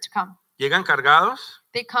people start to come. Llegan cargados,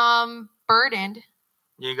 They come burdened,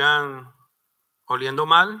 llegan oliendo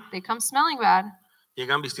mal, they come smelling bad,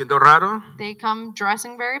 llegan vistiendo raro, they come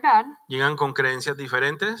dressing very bad, llegan con creencias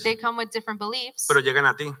diferentes, they come with different beliefs, pero llegan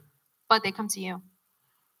a ti. but they come to you.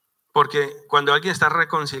 Porque cuando alguien está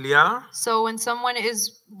reconciliado, So when someone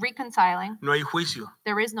is reconciling, no hay juicio.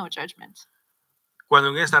 there is no judgment. Cuando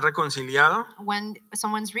alguien está reconciliado, When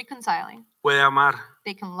someone's reconciling, puede amar,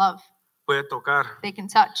 they can love, puede tocar. they can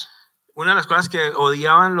touch. Una de las cosas que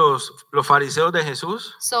odiaban los fariseos de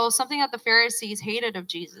Jesús So something that the Pharisees hated of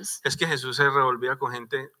Jesus es que Jesús se revolvía con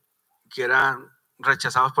gente que eran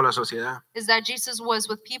rechazados por la sociedad. is that Jesus was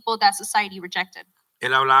with people that society rejected.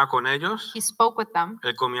 Él hablaba con ellos, He spoke with them,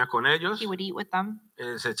 él comía con ellos, he would eat with them,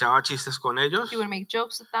 se echaba chistes con ellos, he would make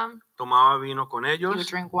jokes with them, tomaba vino con he would ellos,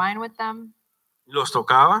 drink wine with them, los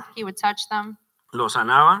tocaba, he would touch them, los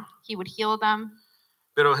sanaba, he would heal them.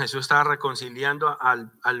 pero Jesús estaba reconciliando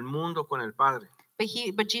al mundo con el Padre.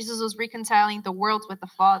 But Jesus was reconciling the world with the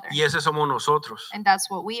Father. Y ese somos nosotros, And that's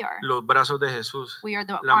what we are. los brazos de Jesús, We are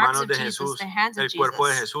the las arms manos of de Jesus, Jesús, the hands of el cuerpo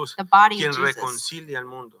de Jesus, Jesús, the body quien of Jesus, reconcilia al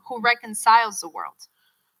mundo. who reconciles the world.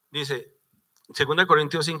 Dice 2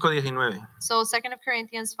 Corintios 5:19. So 2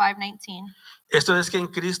 Corinthians 5:19. Esto es que en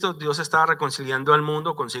Cristo Dios estaba reconciliando al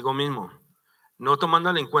mundo consigo mismo, no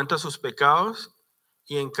tomándole en cuenta sus pecados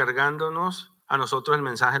y encargándonos a nosotros el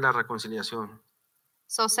mensaje de la reconciliación.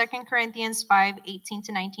 So 2 Corinthians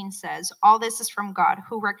 5:18-19 says, all this is from God,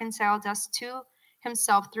 who reconciled us to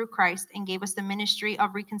himself through Christ and gave us the ministry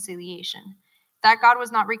of reconciliation. That God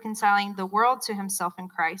was not reconciling the world to himself in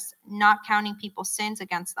Christ, not counting people's sins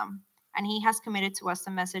against them. And he has committed to us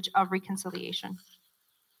the message of reconciliation.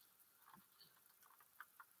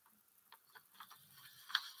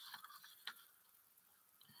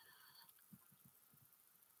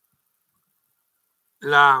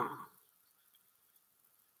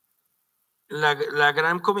 La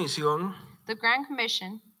gran comisión The Grand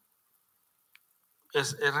Commission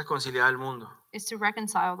es reconciliar al mundo. is to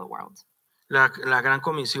reconcile the world. La gran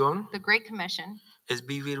comisión The Great Commission es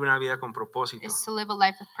vivir una vida con propósito. is to live a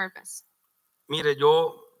life of purpose. Mire,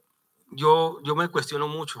 yo me cuestiono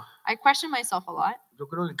mucho. I question myself a lot. Yo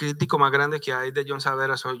creo que el crítico más grande que hay de John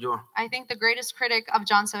Saavedra soy yo. I think the greatest critic of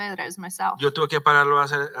John Saavedra is myself. Yo tuve que pararlo a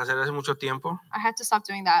hacer hace mucho tiempo I had to stop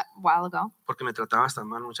doing that a while ago porque me trataba hasta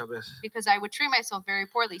mal muchas veces. because I would treat myself very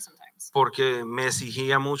poorly sometimes. Porque me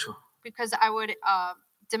exigía mucho. Because I would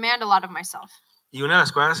demand a lot of myself. Y una de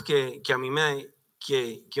las cosas que a mí me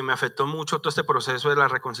afectó mucho todo este proceso de la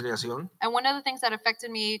reconciliación And one of the things that affected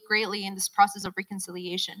me greatly in this process of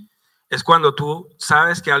reconciliation es cuando tú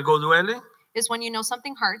sabes que algo duele is when you know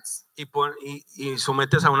something hurts y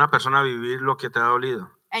sometes a una persona a vivir lo que te ha dolido.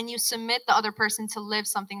 and you submit the other person to live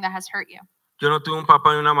something that has hurt you. Yo no tuve un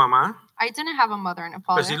papá y una mamá, I didn't have a mother and a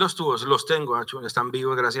father. pues sí los tengo, están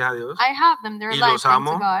vivos, gracias a Dios. I have them. They're Y alive, los thanks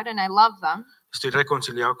to amo. God, and I love them, Estoy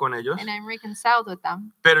reconciliado con ellos. and I'm reconciled with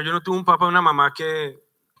them. Pero yo no tuve un papá y una mamá que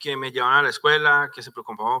me llevaban a la escuela, que se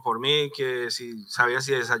preocupaban por mí, que si sabía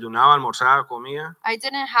si desayunaba, almorzaba, comía. I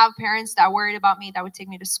didn't have parents that worried about me, that would take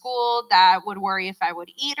me to school, that would worry if I would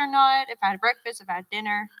eat or not, if I had breakfast, if I had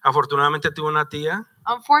dinner. Afortunadamente tuve una tía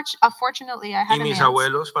Unfortunately, I y had an mis aunt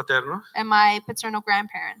abuelos paternos and my paternal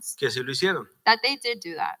grandparents que sí lo hicieron. that they did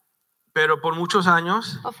do that. Pero por muchos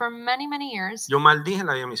años But for many, many years, yo maldije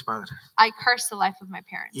la vida de mis padres. I cursed the life of my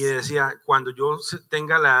parents. Y decía, cuando yo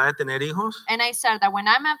tenga la edad de tener hijos, And I said that when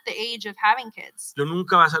I'm at the age of having kids, yo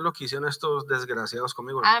nunca voy a hacer lo que hicieron estos desgraciados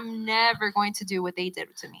conmigo. I'm never going to do what they did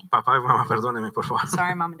to me. Papá y mamá, perdónenme, por favor.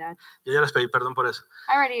 Sorry, Mom and Dad. Yo ya les pedí perdón por eso.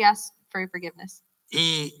 I already asked for your forgiveness.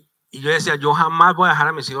 Y yo decía, yo jamás voy a dejar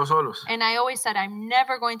a mis hijos solos. And I always said, I'm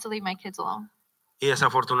never going to leave my kids alone. Y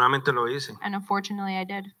desafortunadamente lo hice. And unfortunately, I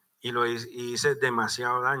did. Y hice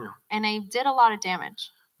demasiado daño. And I did a lot of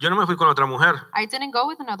damage. Yo no me fui con otra mujer, I didn't go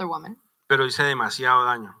with another woman, pero hice demasiado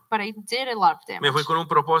daño. but I did a lot of Me damage. fui con un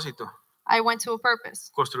propósito, I went to a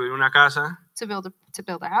purpose construir una casa, to build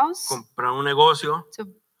a house, comprar un negocio, to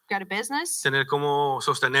get a business, tener cómo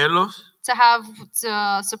sostenerlos.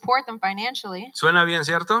 to support them financially. Suena bien,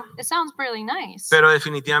 ¿cierto? It sounds really nice. Pero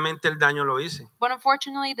definitivamente el daño lo hice. But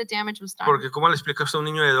unfortunately, the damage was done. Porque ¿cómo le explicas a un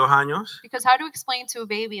niño de 2 años Because how to explain to a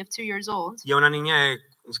baby of 2 years old y a una niña de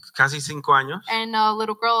casi 5 años and a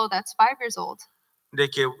little girl that's 5 years old de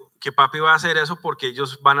que papi va a hacer eso porque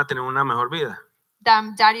ellos van a tener una mejor vida? that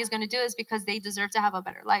daddy is going to do this because they deserve to have a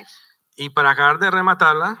better life? Y para acabar de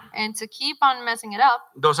rematarla, And to keep on messing it up,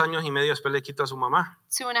 2 años y medio después le quito a su mamá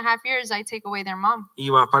 2.5 years, I take away their mom y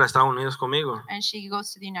va para Estados Unidos conmigo. and she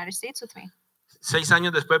goes to the United States with me. 6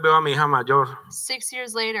 años después veo a mi hija mayor 6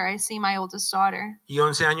 years later, I see my oldest daughter. y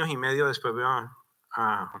 11 años y medio después veo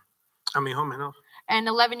a mi hijo menor. And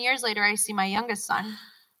 11 years later, I see my youngest son.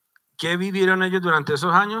 ¿Qué vivieron ellos durante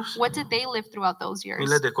esos años? What did they live throughout those years?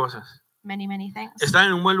 Miles de cosas. Many, many things. ¿Están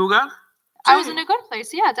en un buen lugar? I was in a good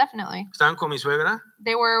place. Yeah, definitely. ¿Estaban con mi suegra?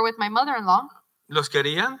 They were with my mother-in-law. ¿Los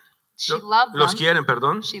querían? She loved Los them. quieren,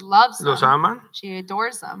 perdón. She loves them. Los aman, She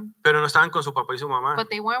adores them. pero no estaban con su papá y su mamá. But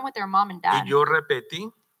they weren't with their mom and dad. Y yo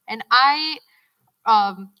repetí And I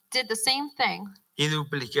did the same thing. y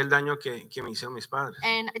dupliqué el daño que me hicieron mis padres.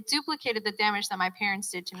 And I duplicated the damage that my parents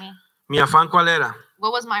did to me. Mi afán, ¿cuál era?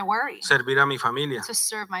 What was my worry? Servir a mi familia, To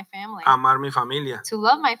serve my family. amar mi familia. To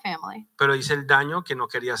love my family. Pero hice el daño que no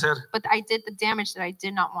quería hacer. But I did the damage that I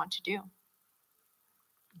did not want to do.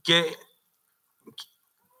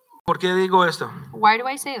 ¿Por qué digo esto? Why do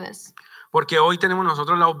I say this? Porque hoy tenemos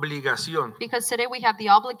nosotros la obligación Because today we have the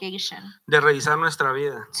obligation de revisar nuestra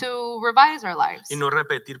vida to revise our lives y no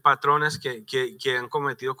repetir patrones que han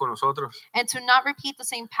cometido con nosotros and to not repeat the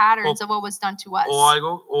same patterns of what was done to us, o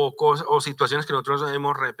algo o situaciones que nosotros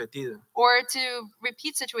hemos repetido. or to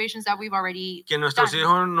repeat situations that we've already Que nuestros done,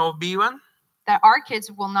 hijos no vivan that our kids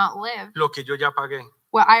will not live lo que yo ya pagué.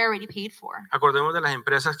 what I already paid for. Acordemos de las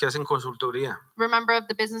empresas que hacen consultoría. Remember of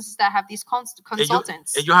the businesses that have these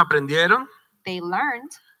consultants. Ellos aprendieron They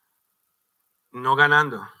learned no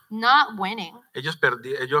ganando. not winning. Ellos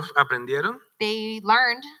aprendieron They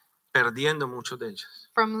learned perdiendo muchos de ellos.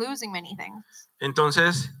 from losing many things.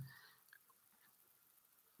 Entonces,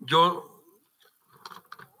 yo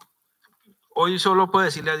hoy solo puedo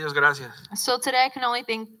decirle a Dios gracias. So today I can only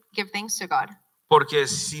give thanks to God. Porque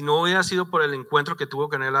si no hubiera sido por el encuentro que tuvo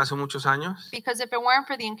con Él hace muchos años Because if it weren't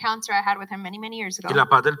for the encounter I had with him many, many years ago y la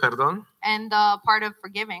paz del perdón, and the part of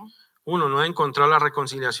forgiving, uno, no he encontrado la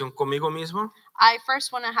reconciliación conmigo mismo, I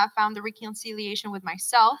first want to have found the reconciliation with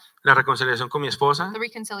myself, la reconciliación con mi esposa the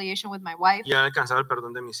reconciliation with my wife, y haber alcanzado el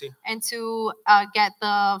perdón de mis hijos. and to get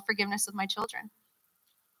the forgiveness of my children.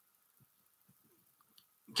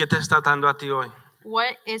 ¿Qué te está atando a ti hoy?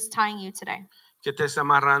 What is tying you today? ¿Qué te está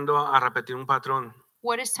amarrando a repetir un patrón?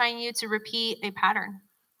 What is tying you to repeat a pattern?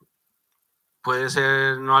 Puede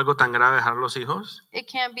ser no algo tan grave dejar los hijos, It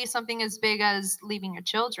can't be something as big as leaving your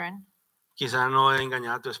children. quizás no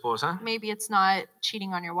engañar a tu esposa, Maybe it's not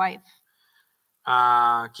cheating on your wife.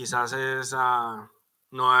 quizás es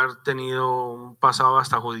no haber tenido un pasado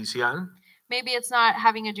hasta judicial, Maybe it's not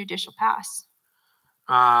having a judicial past.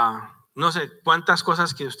 no sé cuántas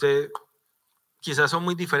cosas que usted quizás son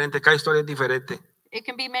muy diferentes, cada historia es diferente, It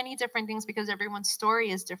can be many different things because everyone's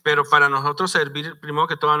story is different. pero para nosotros servir primero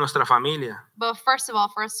que todo a nuestra familia But first of all,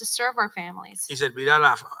 for us to serve our families y servir a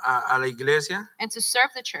la iglesia, and to serve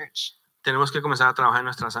the church, tenemos que comenzar a trabajar en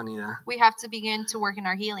nuestra sanidad. we have to begin to work in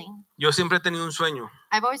our healing. Yo siempre he tenido un sueño,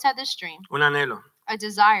 I've always had this dream, un anhelo. a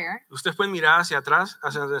desire. ¿Usted puede mirar hacia atrás,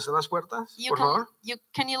 hacia donde están las puertas, por favor?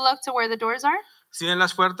 Can you look to where the doors are? ¿Sí ven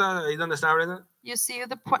las puertas ahí donde están abriendo? You see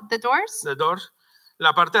the doors? The doors.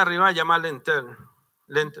 La parte de arriba se llama lintel.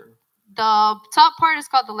 The top part is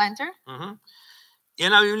called the lenter. Ujú. Y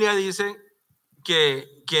en la Biblia dice que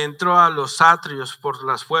entró a los atrios por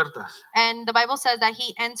las puertas. And the Bible says that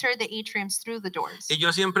he entered the atriums through the doors. Y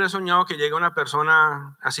yo siempre he soñado que llega una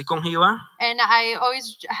persona así con jiba. And I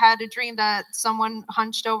always had a dream that someone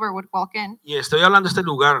hunched over would walk in. Y estoy hablando de este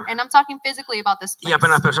lugar. And I'm talking physically about this Y place.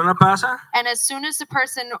 apenas la persona pasa, And as soon as the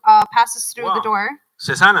person passes through Wow. the door,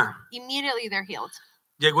 se sana. immediately they're healed.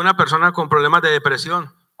 Llegó una persona con problemas de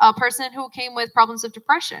depresión. A person who came with problems of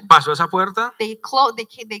depression, Pasó esa puerta they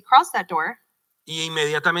crossed that door, y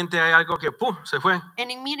inmediatamente hay algo que ¡pum! Se fue. and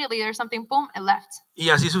immediately there's something, boom, it left. Y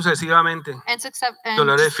así sucesivamente. And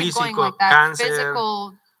Dolores just keep going físicos, like that. cáncer,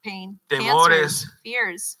 Physical pain, temores. cancers,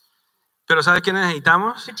 fears. Pero ¿sabe qué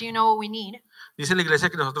necesitamos? But do you know what we need? Dice la iglesia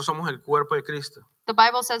que nosotros somos el cuerpo de Cristo. The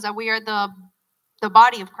Bible says that we are the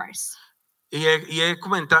body of Christ. Y he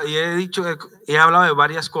comentado, y he hablado de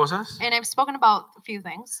varias cosas And I've spoken about a few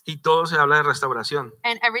things, y todo se habla de restauración.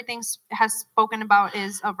 and everything has spoken about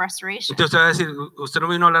is of restoration. Entonces usted va a decir, ¿usted no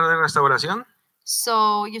vino a hablar de restauración?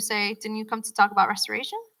 So you say, didn't you come to talk about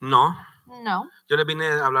restoration? No, No, yo le vine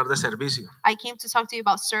a hablar de servicio. I came to talk to you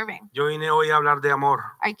about serving. Yo vine hoy a hablar de amor.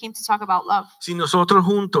 I came to talk about love. Si nosotros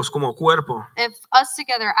juntos como cuerpo If us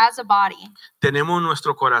together as a body, tenemos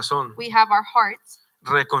nuestro corazón we have our hearts,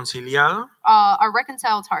 reconciliado, our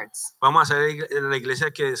reconciled hearts, vamos a hacer la iglesia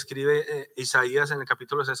que describe Isaías en el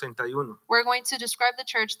capítulo 61. we're going to describe the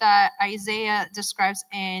church that Isaiah describes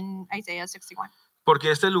in Isaiah 61.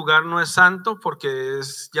 Porque este lugar no es santo porque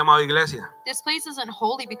es llamado iglesia. This place isn't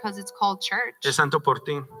holy because it's called church. Es santo por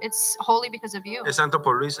ti. It's holy because of you. Es santo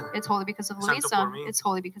por Luisa. It's holy because of Es santo Luisa. por mí. It's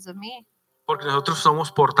holy because of me. Porque nosotros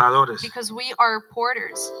somos portadores. Because we are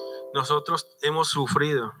porters. Nosotros hemos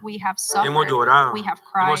sufrido. We have suffered. Hemos llorado. We have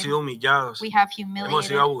cried. Hemos sido humillados. We have Hemos humiliated.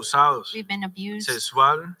 sido abusados. We've been abused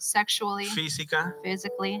Sexual, sexually, física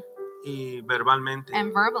physically, y verbalmente.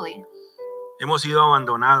 and verbally. Hemos sido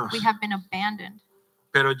abandonados. We have been abandoned.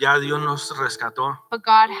 Pero ya Dios nos rescató. But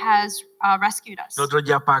God has rescued us. Nosotros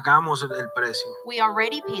ya pagamos el precio. We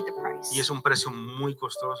already paid the price. Y es un precio muy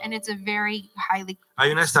costoso. And it's a very highly.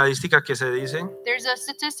 Hay una estadística que se dice There's a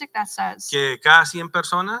statistic that says que cada 100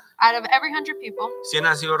 personas, out of every 100 people, 100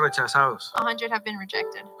 han sido rechazados. 100 have been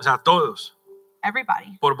rejected. O sea, todos,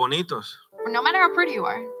 Everybody. por bonitos. No matter how pretty you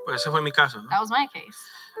are. Pues ese fue mi caso, ¿no? That was my case.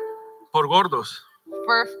 Por gordos,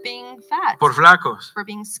 For being fat. por flacos, For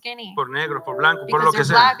being skinny. por negros, por blancos, por Because lo que they're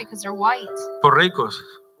sea. black, because they're white. Por ricos.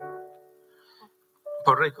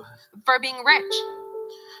 Por ricos. For being rich.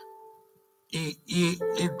 Y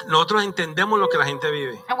nosotros entendemos lo que la gente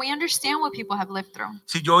vive. And we understand what people have lived through.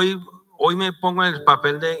 Si yo hoy me pongo en el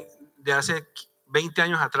papel de hace 20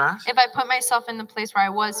 años atrás, If I put myself in the place where I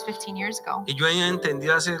was 15 years ago, y yo he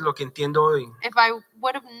entendido hace lo que entiendo hoy, if I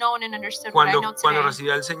would have known and understood what I know cuando today, recibí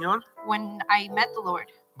al Señor, when I met the Lord,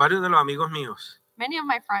 varios de los amigos míos many of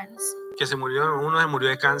my friends, que se murieron, uno se murió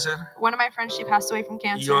de cáncer one of my friends, she passed away from y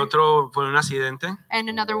cancer, otro por un accidente, and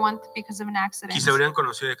another one because of an accident. y se habrían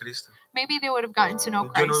conocido de Cristo. Maybe they would have gotten to know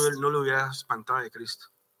Yo Christ, no lo hubiera espantado de Cristo,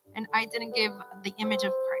 and I didn't give the image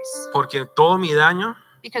of Christ. porque todo mi daño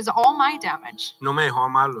Because all my damage no me dejó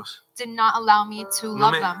amarlos, did not allow me to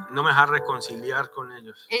love them. no me dejó reconciliar con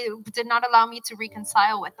ellos. It did not allow me to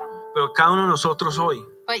reconcile with them. Pero cada uno de nosotros hoy,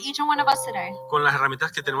 But each one of us today, con las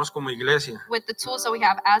herramientas que tenemos como iglesia, with the tools that we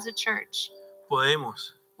have as a church,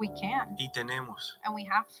 podemos we can y tenemos and we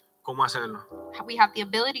have cómo hacerlo. the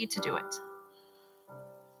ability to do it.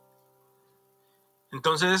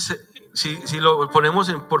 Entonces, si lo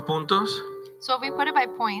ponemos por puntos, So if we put it by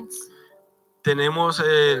points, tenemos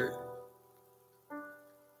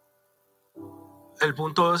el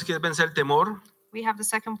punto 2, que es vencer el temor. we have the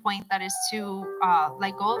second point that is to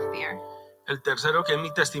let go of fear. El tercero, que es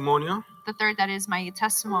mi testimonio. The third, that is my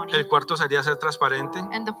testimony. El cuarto sería ser transparente.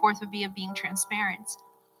 And the fourth would be of being transparent.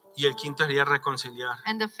 Y el quinto sería reconciliar.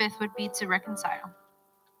 And the fifth would be to reconcile.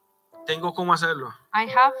 Tengo cómo hacerlo. I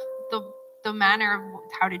have the manner of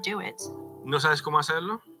how to do it. ¿No sabes cómo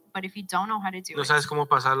hacerlo? But if you don't know how to do ¿No it, sabes cómo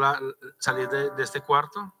salir de este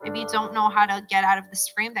cuarto? if you don't know how to get out of this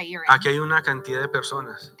frame that you're in, Aquí hay una cantidad de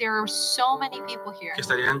personas there are so many people here que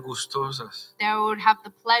estarían gustosas that would have the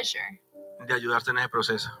pleasure de ayudarte en ese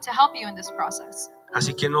proceso. to help you in this process.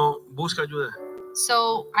 Así que no busca ayuda.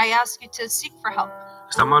 So I ask you to seek for help.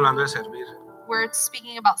 Estamos hablando de servir. We're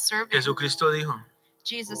speaking about serving. Jesucristo dijo,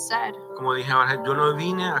 Jesus said, como dije ahora, yo no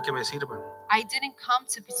vine a que me sirvan. I didn't come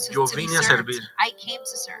to be Yo to be vine a served. servir. I came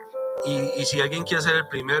to serve. Y si alguien quiere ser el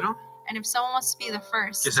primero, And if someone wants to be the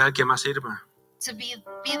first, que sea el que más sirva. to be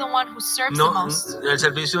the one who serves the No, most. el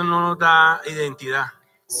servicio no nos da identidad.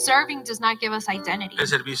 Serving does not give us identity. El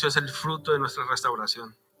servicio es el fruto de nuestra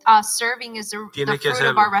restauración. Serving is the Tiene que fruit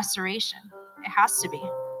of serlo. our restoration. It has to be.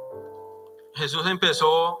 Jesús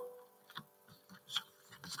empezó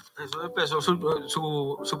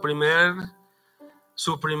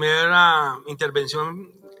su primera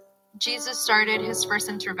intervención, Jesus started his first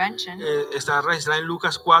intervention. está registrada en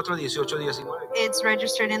Lucas 4, 18, 19, It's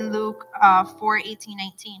registered in Luke 4, 18,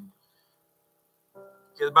 19.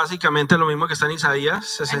 que es básicamente lo mismo que está en Isaías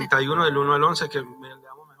 61, del 1 al 11, que me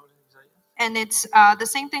leamos mejor en Isaías. And it's the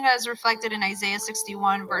same thing as reflected in Isaiah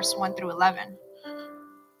 61, verse 1 through 11.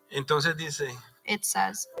 Entonces dice, It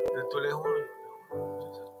says, tú lees uno.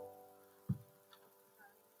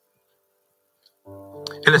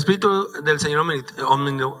 El Espíritu del Señor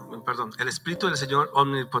el Espíritu del Señor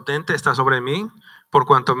omnipotente está sobre mí, por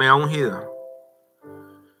cuanto me ha ungido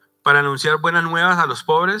para anunciar buenas nuevas a los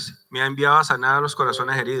pobres, me ha enviado a sanar a los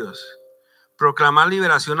corazones heridos, proclamar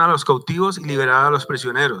liberación a los cautivos y liberar a los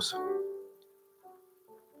prisioneros.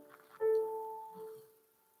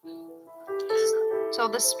 So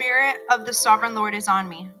the Spirit of the Sovereign Lord is on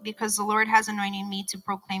me, because the Lord has anointed me to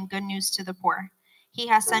proclaim good news to the poor. He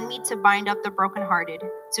has sent me to bind up the brokenhearted,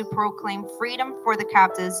 to proclaim freedom for the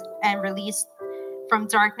captives and release from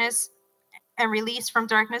darkness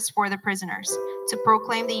for the prisoners, to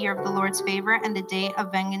proclaim the year of the Lord's favor and the day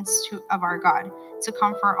of vengeance of our God, to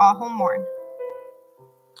comfort all who mourn.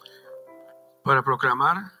 Para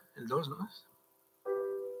proclamar, el 2, ¿no?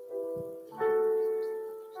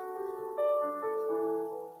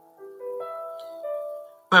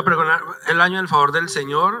 Para pregonar el año del favor del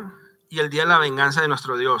Señor y el día de la venganza de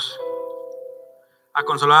nuestro Dios. A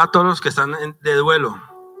consolar a todos los que están de duelo.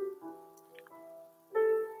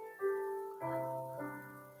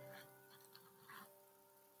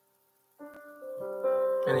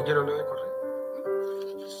 Yo lo leo de corrido.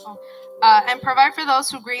 And provide for those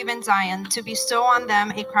who grieve in Zion, to bestow on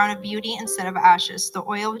them a crown of beauty instead of ashes, the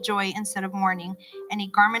oil of joy instead of mourning, and a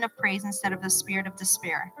garment of praise instead of the spirit of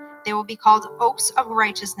despair. They will be called oaks of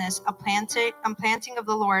righteousness, a planting of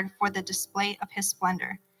the Lord for the display of his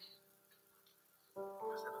splendor.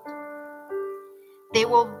 They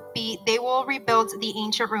will rebuild the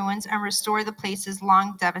ancient ruins and restore the places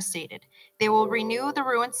long devastated. They will renew the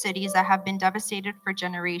ruined cities that have been devastated for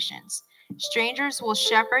generations. Strangers will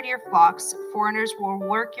shepherd your flocks, foreigners will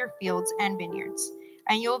work your fields and vineyards.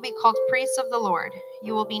 And you will be called priests of the Lord.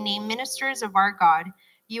 You will be named ministers of our God.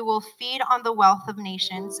 You will feed on the wealth of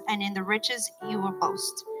nations, and in the riches you will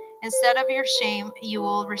boast. Instead of your shame, you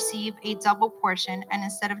will receive a double portion, and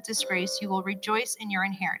instead of disgrace, you will rejoice in your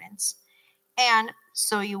inheritance. And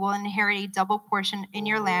so you will inherit a double portion in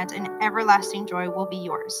your land, and everlasting joy will be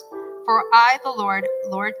yours. For I, the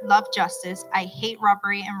Lord, love justice. I hate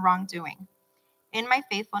robbery and wrongdoing. In my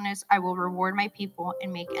faithfulness, I will reward my people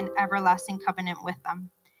and make an everlasting covenant with them.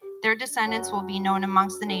 Their descendants will be known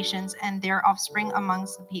amongst the nations, and their offspring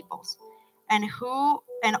amongst the peoples. And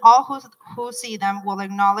all who see them will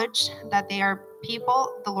acknowledge that they are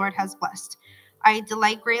people the Lord has blessed. I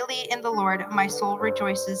delight greatly in the Lord. My soul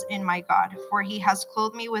rejoices in my God, for he has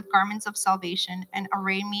clothed me with garments of salvation and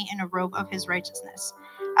arrayed me in a robe of his righteousness.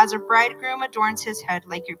 As a bridegroom adorns his head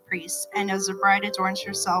like a priest, and as a bride adorns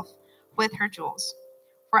herself with her jewels.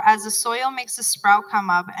 For as the soil makes a sprout come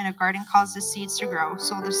up, and a garden causes seeds to grow,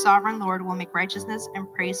 so the sovereign Lord will make righteousness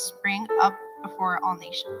and praise spring up before all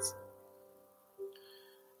nations.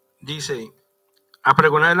 Dice, a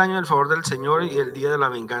pregonar el año del favor del Señor y el día de la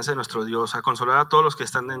venganza de nuestro Dios, a consolar a todos los que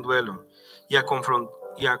están en duelo y a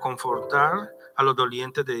confortar a los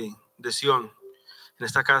dolientes de Sión. En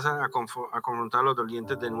esta casa, a confrontar a los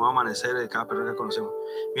dolientes del nuevo amanecer de cada persona que conocemos.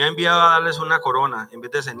 Me ha enviado a darles una corona en vez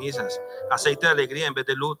de cenizas, aceite de alegría en vez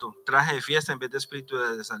de luto, traje de fiesta en vez de espíritu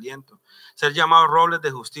de desaliento, ser llamados robles de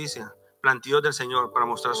justicia, plantíos del Señor para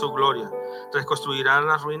mostrar su gloria. Reconstruirán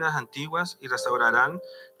las ruinas antiguas y restaurarán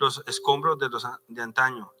los escombros de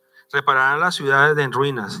antaño. Repararán las ciudades en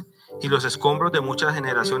ruinas y los escombros de muchas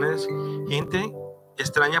generaciones. Gente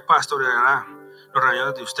extraña pastoreará los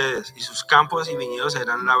rebaños de ustedes, y sus campos y viñedos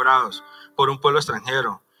serán labrados por un pueblo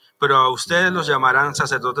extranjero. Pero a ustedes los llamarán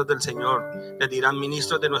sacerdotes del Señor, les dirán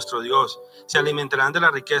ministros de nuestro Dios. Se alimentarán de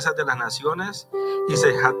las riquezas de las naciones y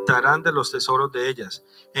se jactarán de los tesoros de ellas.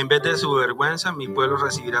 En vez de su vergüenza, mi pueblo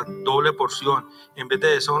recibirá doble porción. En vez de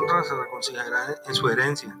deshonra, se reconciliarán en su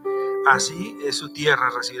herencia. Así es su tierra,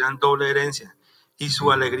 recibirán doble herencia, y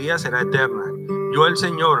su alegría será eterna. Yo, el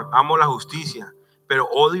Señor, amo la justicia, pero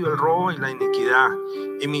odio el robo y la iniquidad.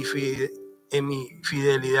 En mi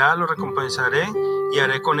fidelidad los recompensaré y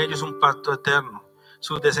haré con ellos un pacto eterno.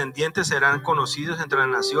 Sus descendientes serán conocidos entre las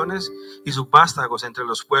naciones y sus vástagos entre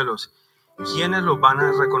los pueblos. ¿Quiénes los van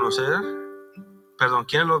a reconocer?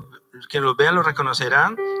 Quienes los vean los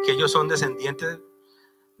reconocerán que ellos son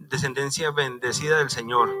descendencia bendecida del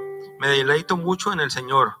Señor. Me deleito mucho en el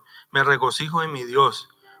Señor, me regocijo en mi Dios,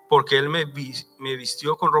 porque Él me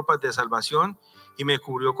vistió con ropas de salvación y me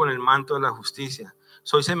cubrió con el manto de la justicia.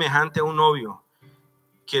 Soy semejante a un novio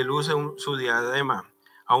que luce su diadema,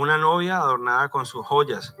 a una novia adornada con sus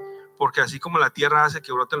joyas, porque así como la tierra hace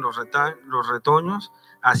que broten los retoños,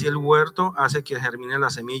 así el huerto hace que germinen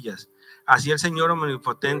las semillas. Así el Señor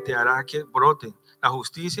omnipotente hará que brote la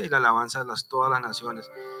justicia y la alabanza de todas las naciones.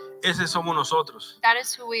 Ese somos nosotros. That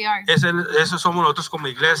is who we are. Eso somos nosotros como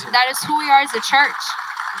iglesia. That is who we are as a church.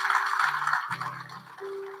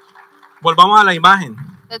 Volvamos a la imagen.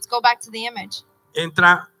 Let's go back to the image.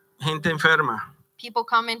 Entra gente enferma, People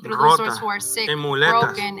come in through rota, those doors who are sick, en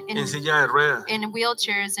muletas, broken, en silla de ruedas, in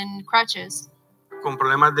wheelchairs and crutches, con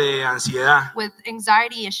problemas de ansiedad. with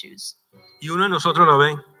anxiety issues. Y uno de nosotros lo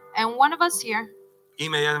ve. And one of us here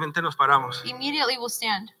Inmediatamente nos paramos. immediately will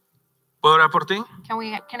stand. ¿Puedo orar por ti?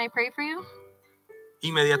 Can I pray for you?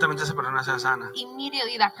 Inmediatamente esa persona sea sana.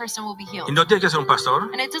 Immediately that person will be healed. Y no tiene que ser un pastor,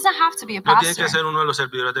 And it doesn't have to be a no tiene pastor. que ser uno de los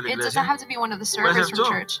servidores de la It doesn't iglesia, have to be one of the Puede servers ser from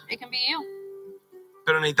tú. church. It can be you.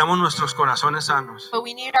 pero necesitamos nuestros corazones sanos. But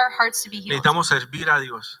we need our hearts to be healed. Necesitamos servir a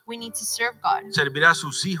Dios, We need to serve God, servir a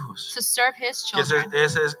sus hijos. to serve His Que ese children,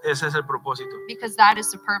 es el propósito. because that is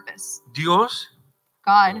the purpose. Dios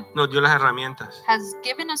God nos dio las herramientas. has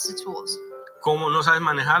given us the tools. ¿Cómo no sabes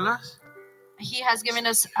manejarlas? He has given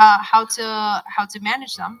us how to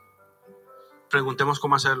manage them. Preguntemos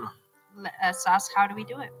cómo hacerlo. Let's ask, how do we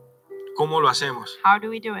do it? ¿Cómo lo hacemos? How do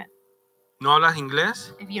we do it? ¿No hablas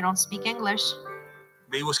inglés? If you don't speak English,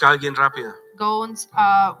 Ve y busca a alguien rápido. go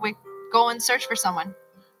and search for someone.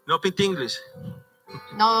 No speak English.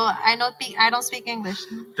 No, I don't speak English.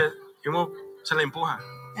 ¿Cómo se le empuja?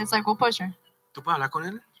 It's like, we'll push her. ¿Tú puedes hablar con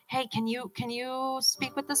él? Hey, can you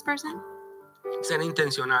speak with this person? Ser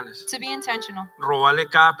intencionales. To be intentional. Robarle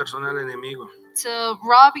cada persona al enemigo. To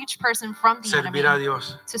rob each person from the Servir a enemy.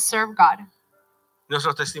 Dios. To serve God.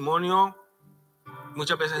 Nuestro testimonio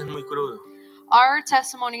muchas veces es muy crudo. Our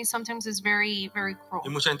testimony sometimes is very, very cruel. Y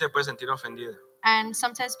mucha gente puede sentir ofendida. And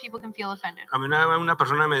sometimes people can feel offended. A mí una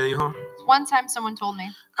persona me dijo, One time someone told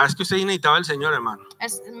me, es que usted necesitaba el Señor, hermano.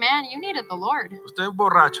 man, you needed the Lord. Usted es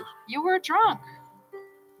borracho, You were drunk.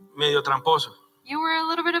 medio tramposo, You were a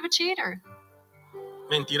little bit of a cheater.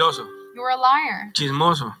 mentiroso, You were a liar.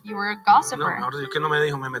 chismoso. You were a No, gossiper. mejor dicho, que no me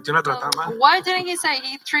dijo, me metió una tratada mal. What didn't he say?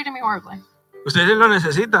 He treated me horribly. Usted lo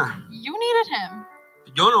necesita. You needed him.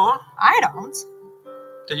 Yo no. I don't.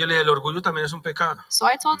 Entonces yo le dije, el orgullo también es un pecado. So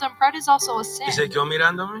I told him pride is also a sin. Y se quedó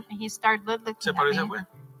mirándome, And he started se looking paró y se at me. fue.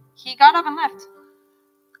 He got up and left.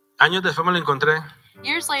 Años después me lo encontré.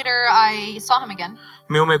 Years later, I saw him again.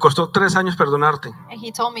 Me costó 3 años perdonarte. And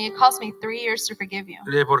he told me it cost me 3 years to forgive you.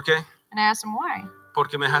 Le dije, ¿por qué? And I asked him why.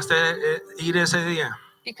 Porque me dejaste ir ese día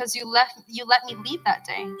Because you let me leave that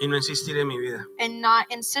day y no insistir en mi vida. and not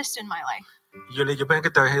insist in my life. Y yo le dije, yo pensé que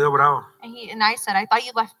te habías ido bravo. And I said, I thought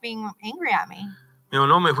you left being angry at me. Me dijo,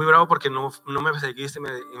 no, me fui bravo porque no me seguiste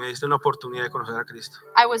y me diste una oportunidad de conocer a Cristo.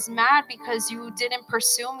 I was mad because you didn't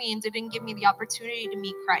pursue me and didn't give me the opportunity to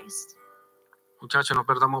meet Christ. Muchachos, no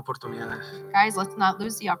perdamos oportunidades. Guys, let's not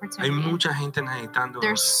lose the Hay opportunity. mucha gente necesitando.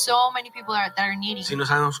 There's so many people that are needing. Si no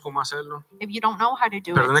sabemos cómo hacerlo, If you don't know how to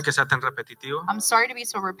do perdone it, que sea tan repetitivo, I'm sorry to be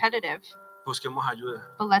so repetitive, busquemos ayuda.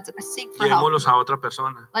 but let's seek for help. Llevémoslos a otra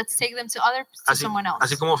persona. Let's take them to someone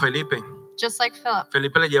Así else. como Felipe. Just like Philip.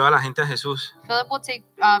 Felipe le lleva a la gente a Jesús. Philip will take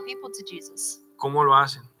people to Jesus. ¿Cómo lo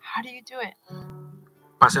hacen? How do you do it?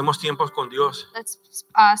 Pasemos tiempos con Dios. Let's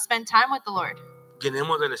spend time with the Lord.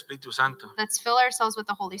 Llenemos del Espíritu Santo. Let's fill ourselves with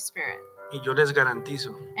the Holy Spirit. Y yo les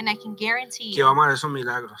garantizo And I can guarantee que you vamos a ver esos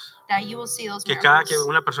milagros. that you will see those Que cada que miracles.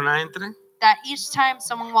 una persona entre, That each time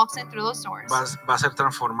someone walks in through those doors, va a ser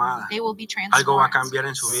transformada. they will be Algo va a transformed. cambiar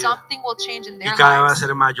en su vida. Something will change in Y their cada vez va a lives.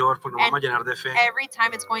 ser mayor, porque nos And vamos a llenar de fe. Every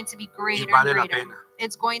time it's going to be Y greater vale and la greater. pena.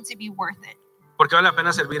 It's going to be worth it. ¿Por qué vale la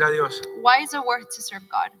pena servir a Dios? Why is it worth to serve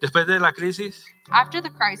God? Después de la crisis, After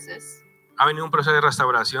the crisis, ha venido un proceso de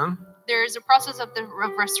restauración there is a process of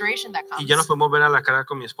restoration that y ya nos comes. podemos ver a la cara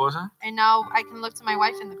con mi esposa. And now I can look to my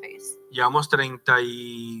wife in the face. Llevamos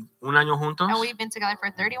 31 años juntos And we've been together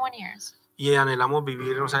for 31 years. y anhelamos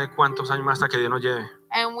vivir no sé cuántos años más hasta que Dios nos lleve.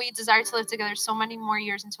 And we desire to live together so many more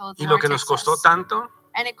years until the Y lo Lord que nos takes costó us. tanto,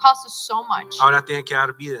 And it costs us so much. ahora tiene que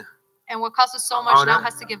dar vida. And what costs us so much now Ahora,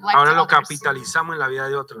 has to give life ahora to lo others. capitalizamos en la vida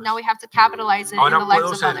de otros. Now we have to capitalize it Ahora in the lives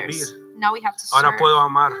puedo of servir. others. Now we have to Ahora serve. puedo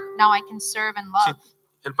amar. Now I can serve and love. Sí,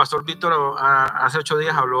 el pastor Víctor hace 8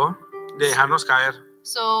 días habló de dejarnos caer.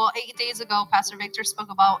 So 8 days ago, Pastor Victor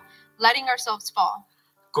spoke about letting ourselves fall.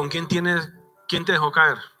 ¿Con quién te dejó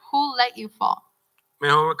caer? Who let you fall? Me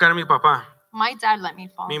dejó caer mi papá, My dad let me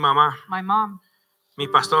fall. mi mamá, My mom, mi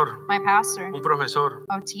pastor, my pastor, un profesor,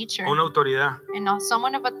 a teacher, una autoridad. and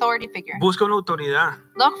someone of authority figure. Busca una autoridad,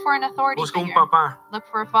 Look for an authority busca un figure. papá, Look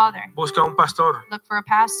for a father. busca un pastor. Look for a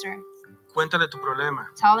pastor. Cuéntale tu problema.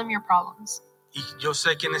 Tell them your problems. Y yo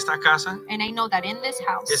sé que en esta casa, And I know that in this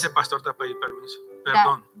house, ese pastor te va a pedir permiso.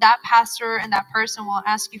 Perdón. that pastor and that person will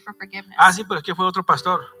ask you for forgiveness. Ah, sí, pero es que fue otro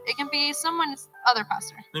pastor. It can be someone's other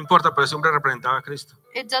pastor. No importa, pero siempre representaba a Cristo.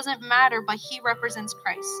 It doesn't matter, but he represents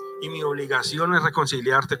Christ. Y mi obligación es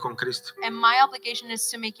reconciliarte con Cristo And my obligation is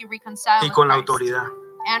to make you reconcile y with con la Christ autoridad.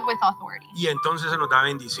 and with authority. Y entonces se nos da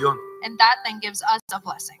bendición. And that then gives us a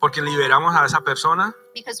blessing. Porque liberamos a esa persona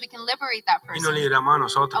Because we can liberate that y nos person liberamos a and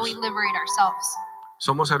nosotros. we liberate ourselves.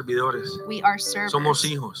 Somos servidores, We are servers. somos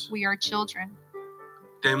hijos, We are children.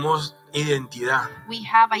 tenemos identidad. We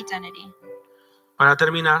have identity. Para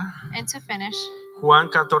terminar, And to finish, Juan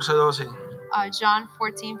 14:12. John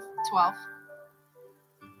 14:12.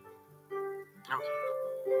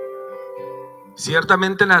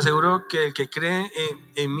 Ciertamente le aseguro que el que cree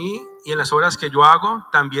en mí y en las obras que yo hago,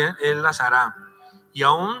 también él las hará. Y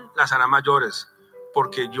aún las hará mayores,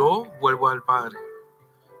 porque yo vuelvo al Padre.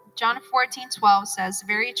 John 14:12 says,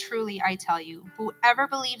 "Very truly I tell you, whoever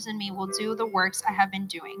believes in me will do the works I have been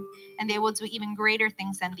doing, and they will do even greater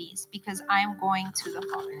things than these, because I am going to the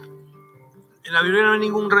Father." En la Biblia no hay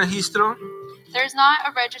ningún registro There's not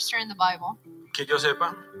a register in the Bible que yo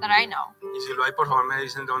sepa, that I know. y si lo hay, por favor, me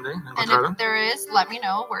dicen dónde And encontraron, if there is, let me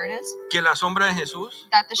know where it is. que la sombra de Jesús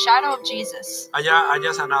That the shadow of Jesus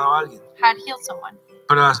haya sanado a alguien. had healed someone.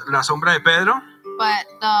 Pero la sombra de Pedro, But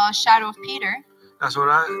the shadow of Peter, la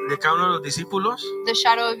sombra de cada uno de los discípulos, the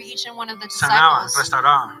shadow of each and one of the sanaba, disciples,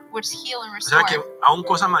 restauraba. would heal and O sea restore. que aún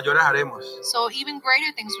cosas mayores haremos. So even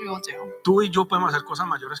greater things we will do. Tú y yo podemos hacer cosas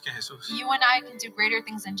mayores que Jesús. You and I can do greater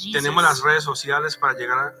things than Jesus. Tenemos las redes sociales para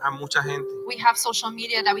llegar a mucha gente. We have social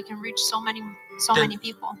media that we can reach so many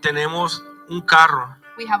people. Tenemos un carro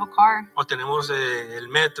We have a car. o tenemos el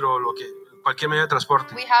metro, cualquier medio de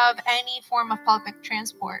transporte. We have any form of public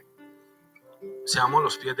transport. Seamos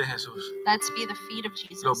los pies de Jesús, Let's be the feet of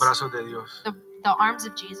Jesus. los brazos de Dios. The arms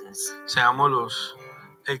of Jesus. Seamos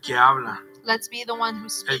el que habla, Let's be the one who el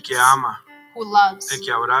speaks, que ama, who loves, el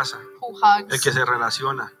que abraza, who hugs, el que se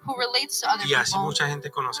relaciona. who relates to other Y así people. mucha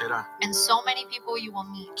gente conocerá And so many people you will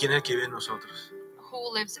meet quién es el que vive en nosotros.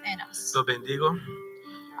 who lives in us. Los bendigo.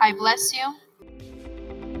 I bless you.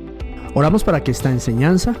 Oramos para que esta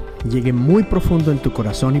enseñanza llegue muy profundo en tu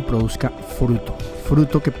corazón y produzca fruto,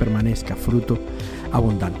 fruto que permanezca, fruto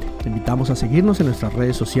abundante. Te invitamos a seguirnos en nuestras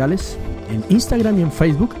redes sociales, en Instagram y en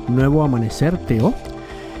Facebook, Nuevo Amanecer TO,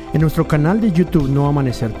 en nuestro canal de YouTube Nuevo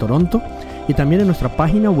Amanecer Toronto y también en nuestra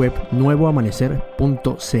página web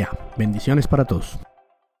nuevoamanecer.ca. Bendiciones para todos.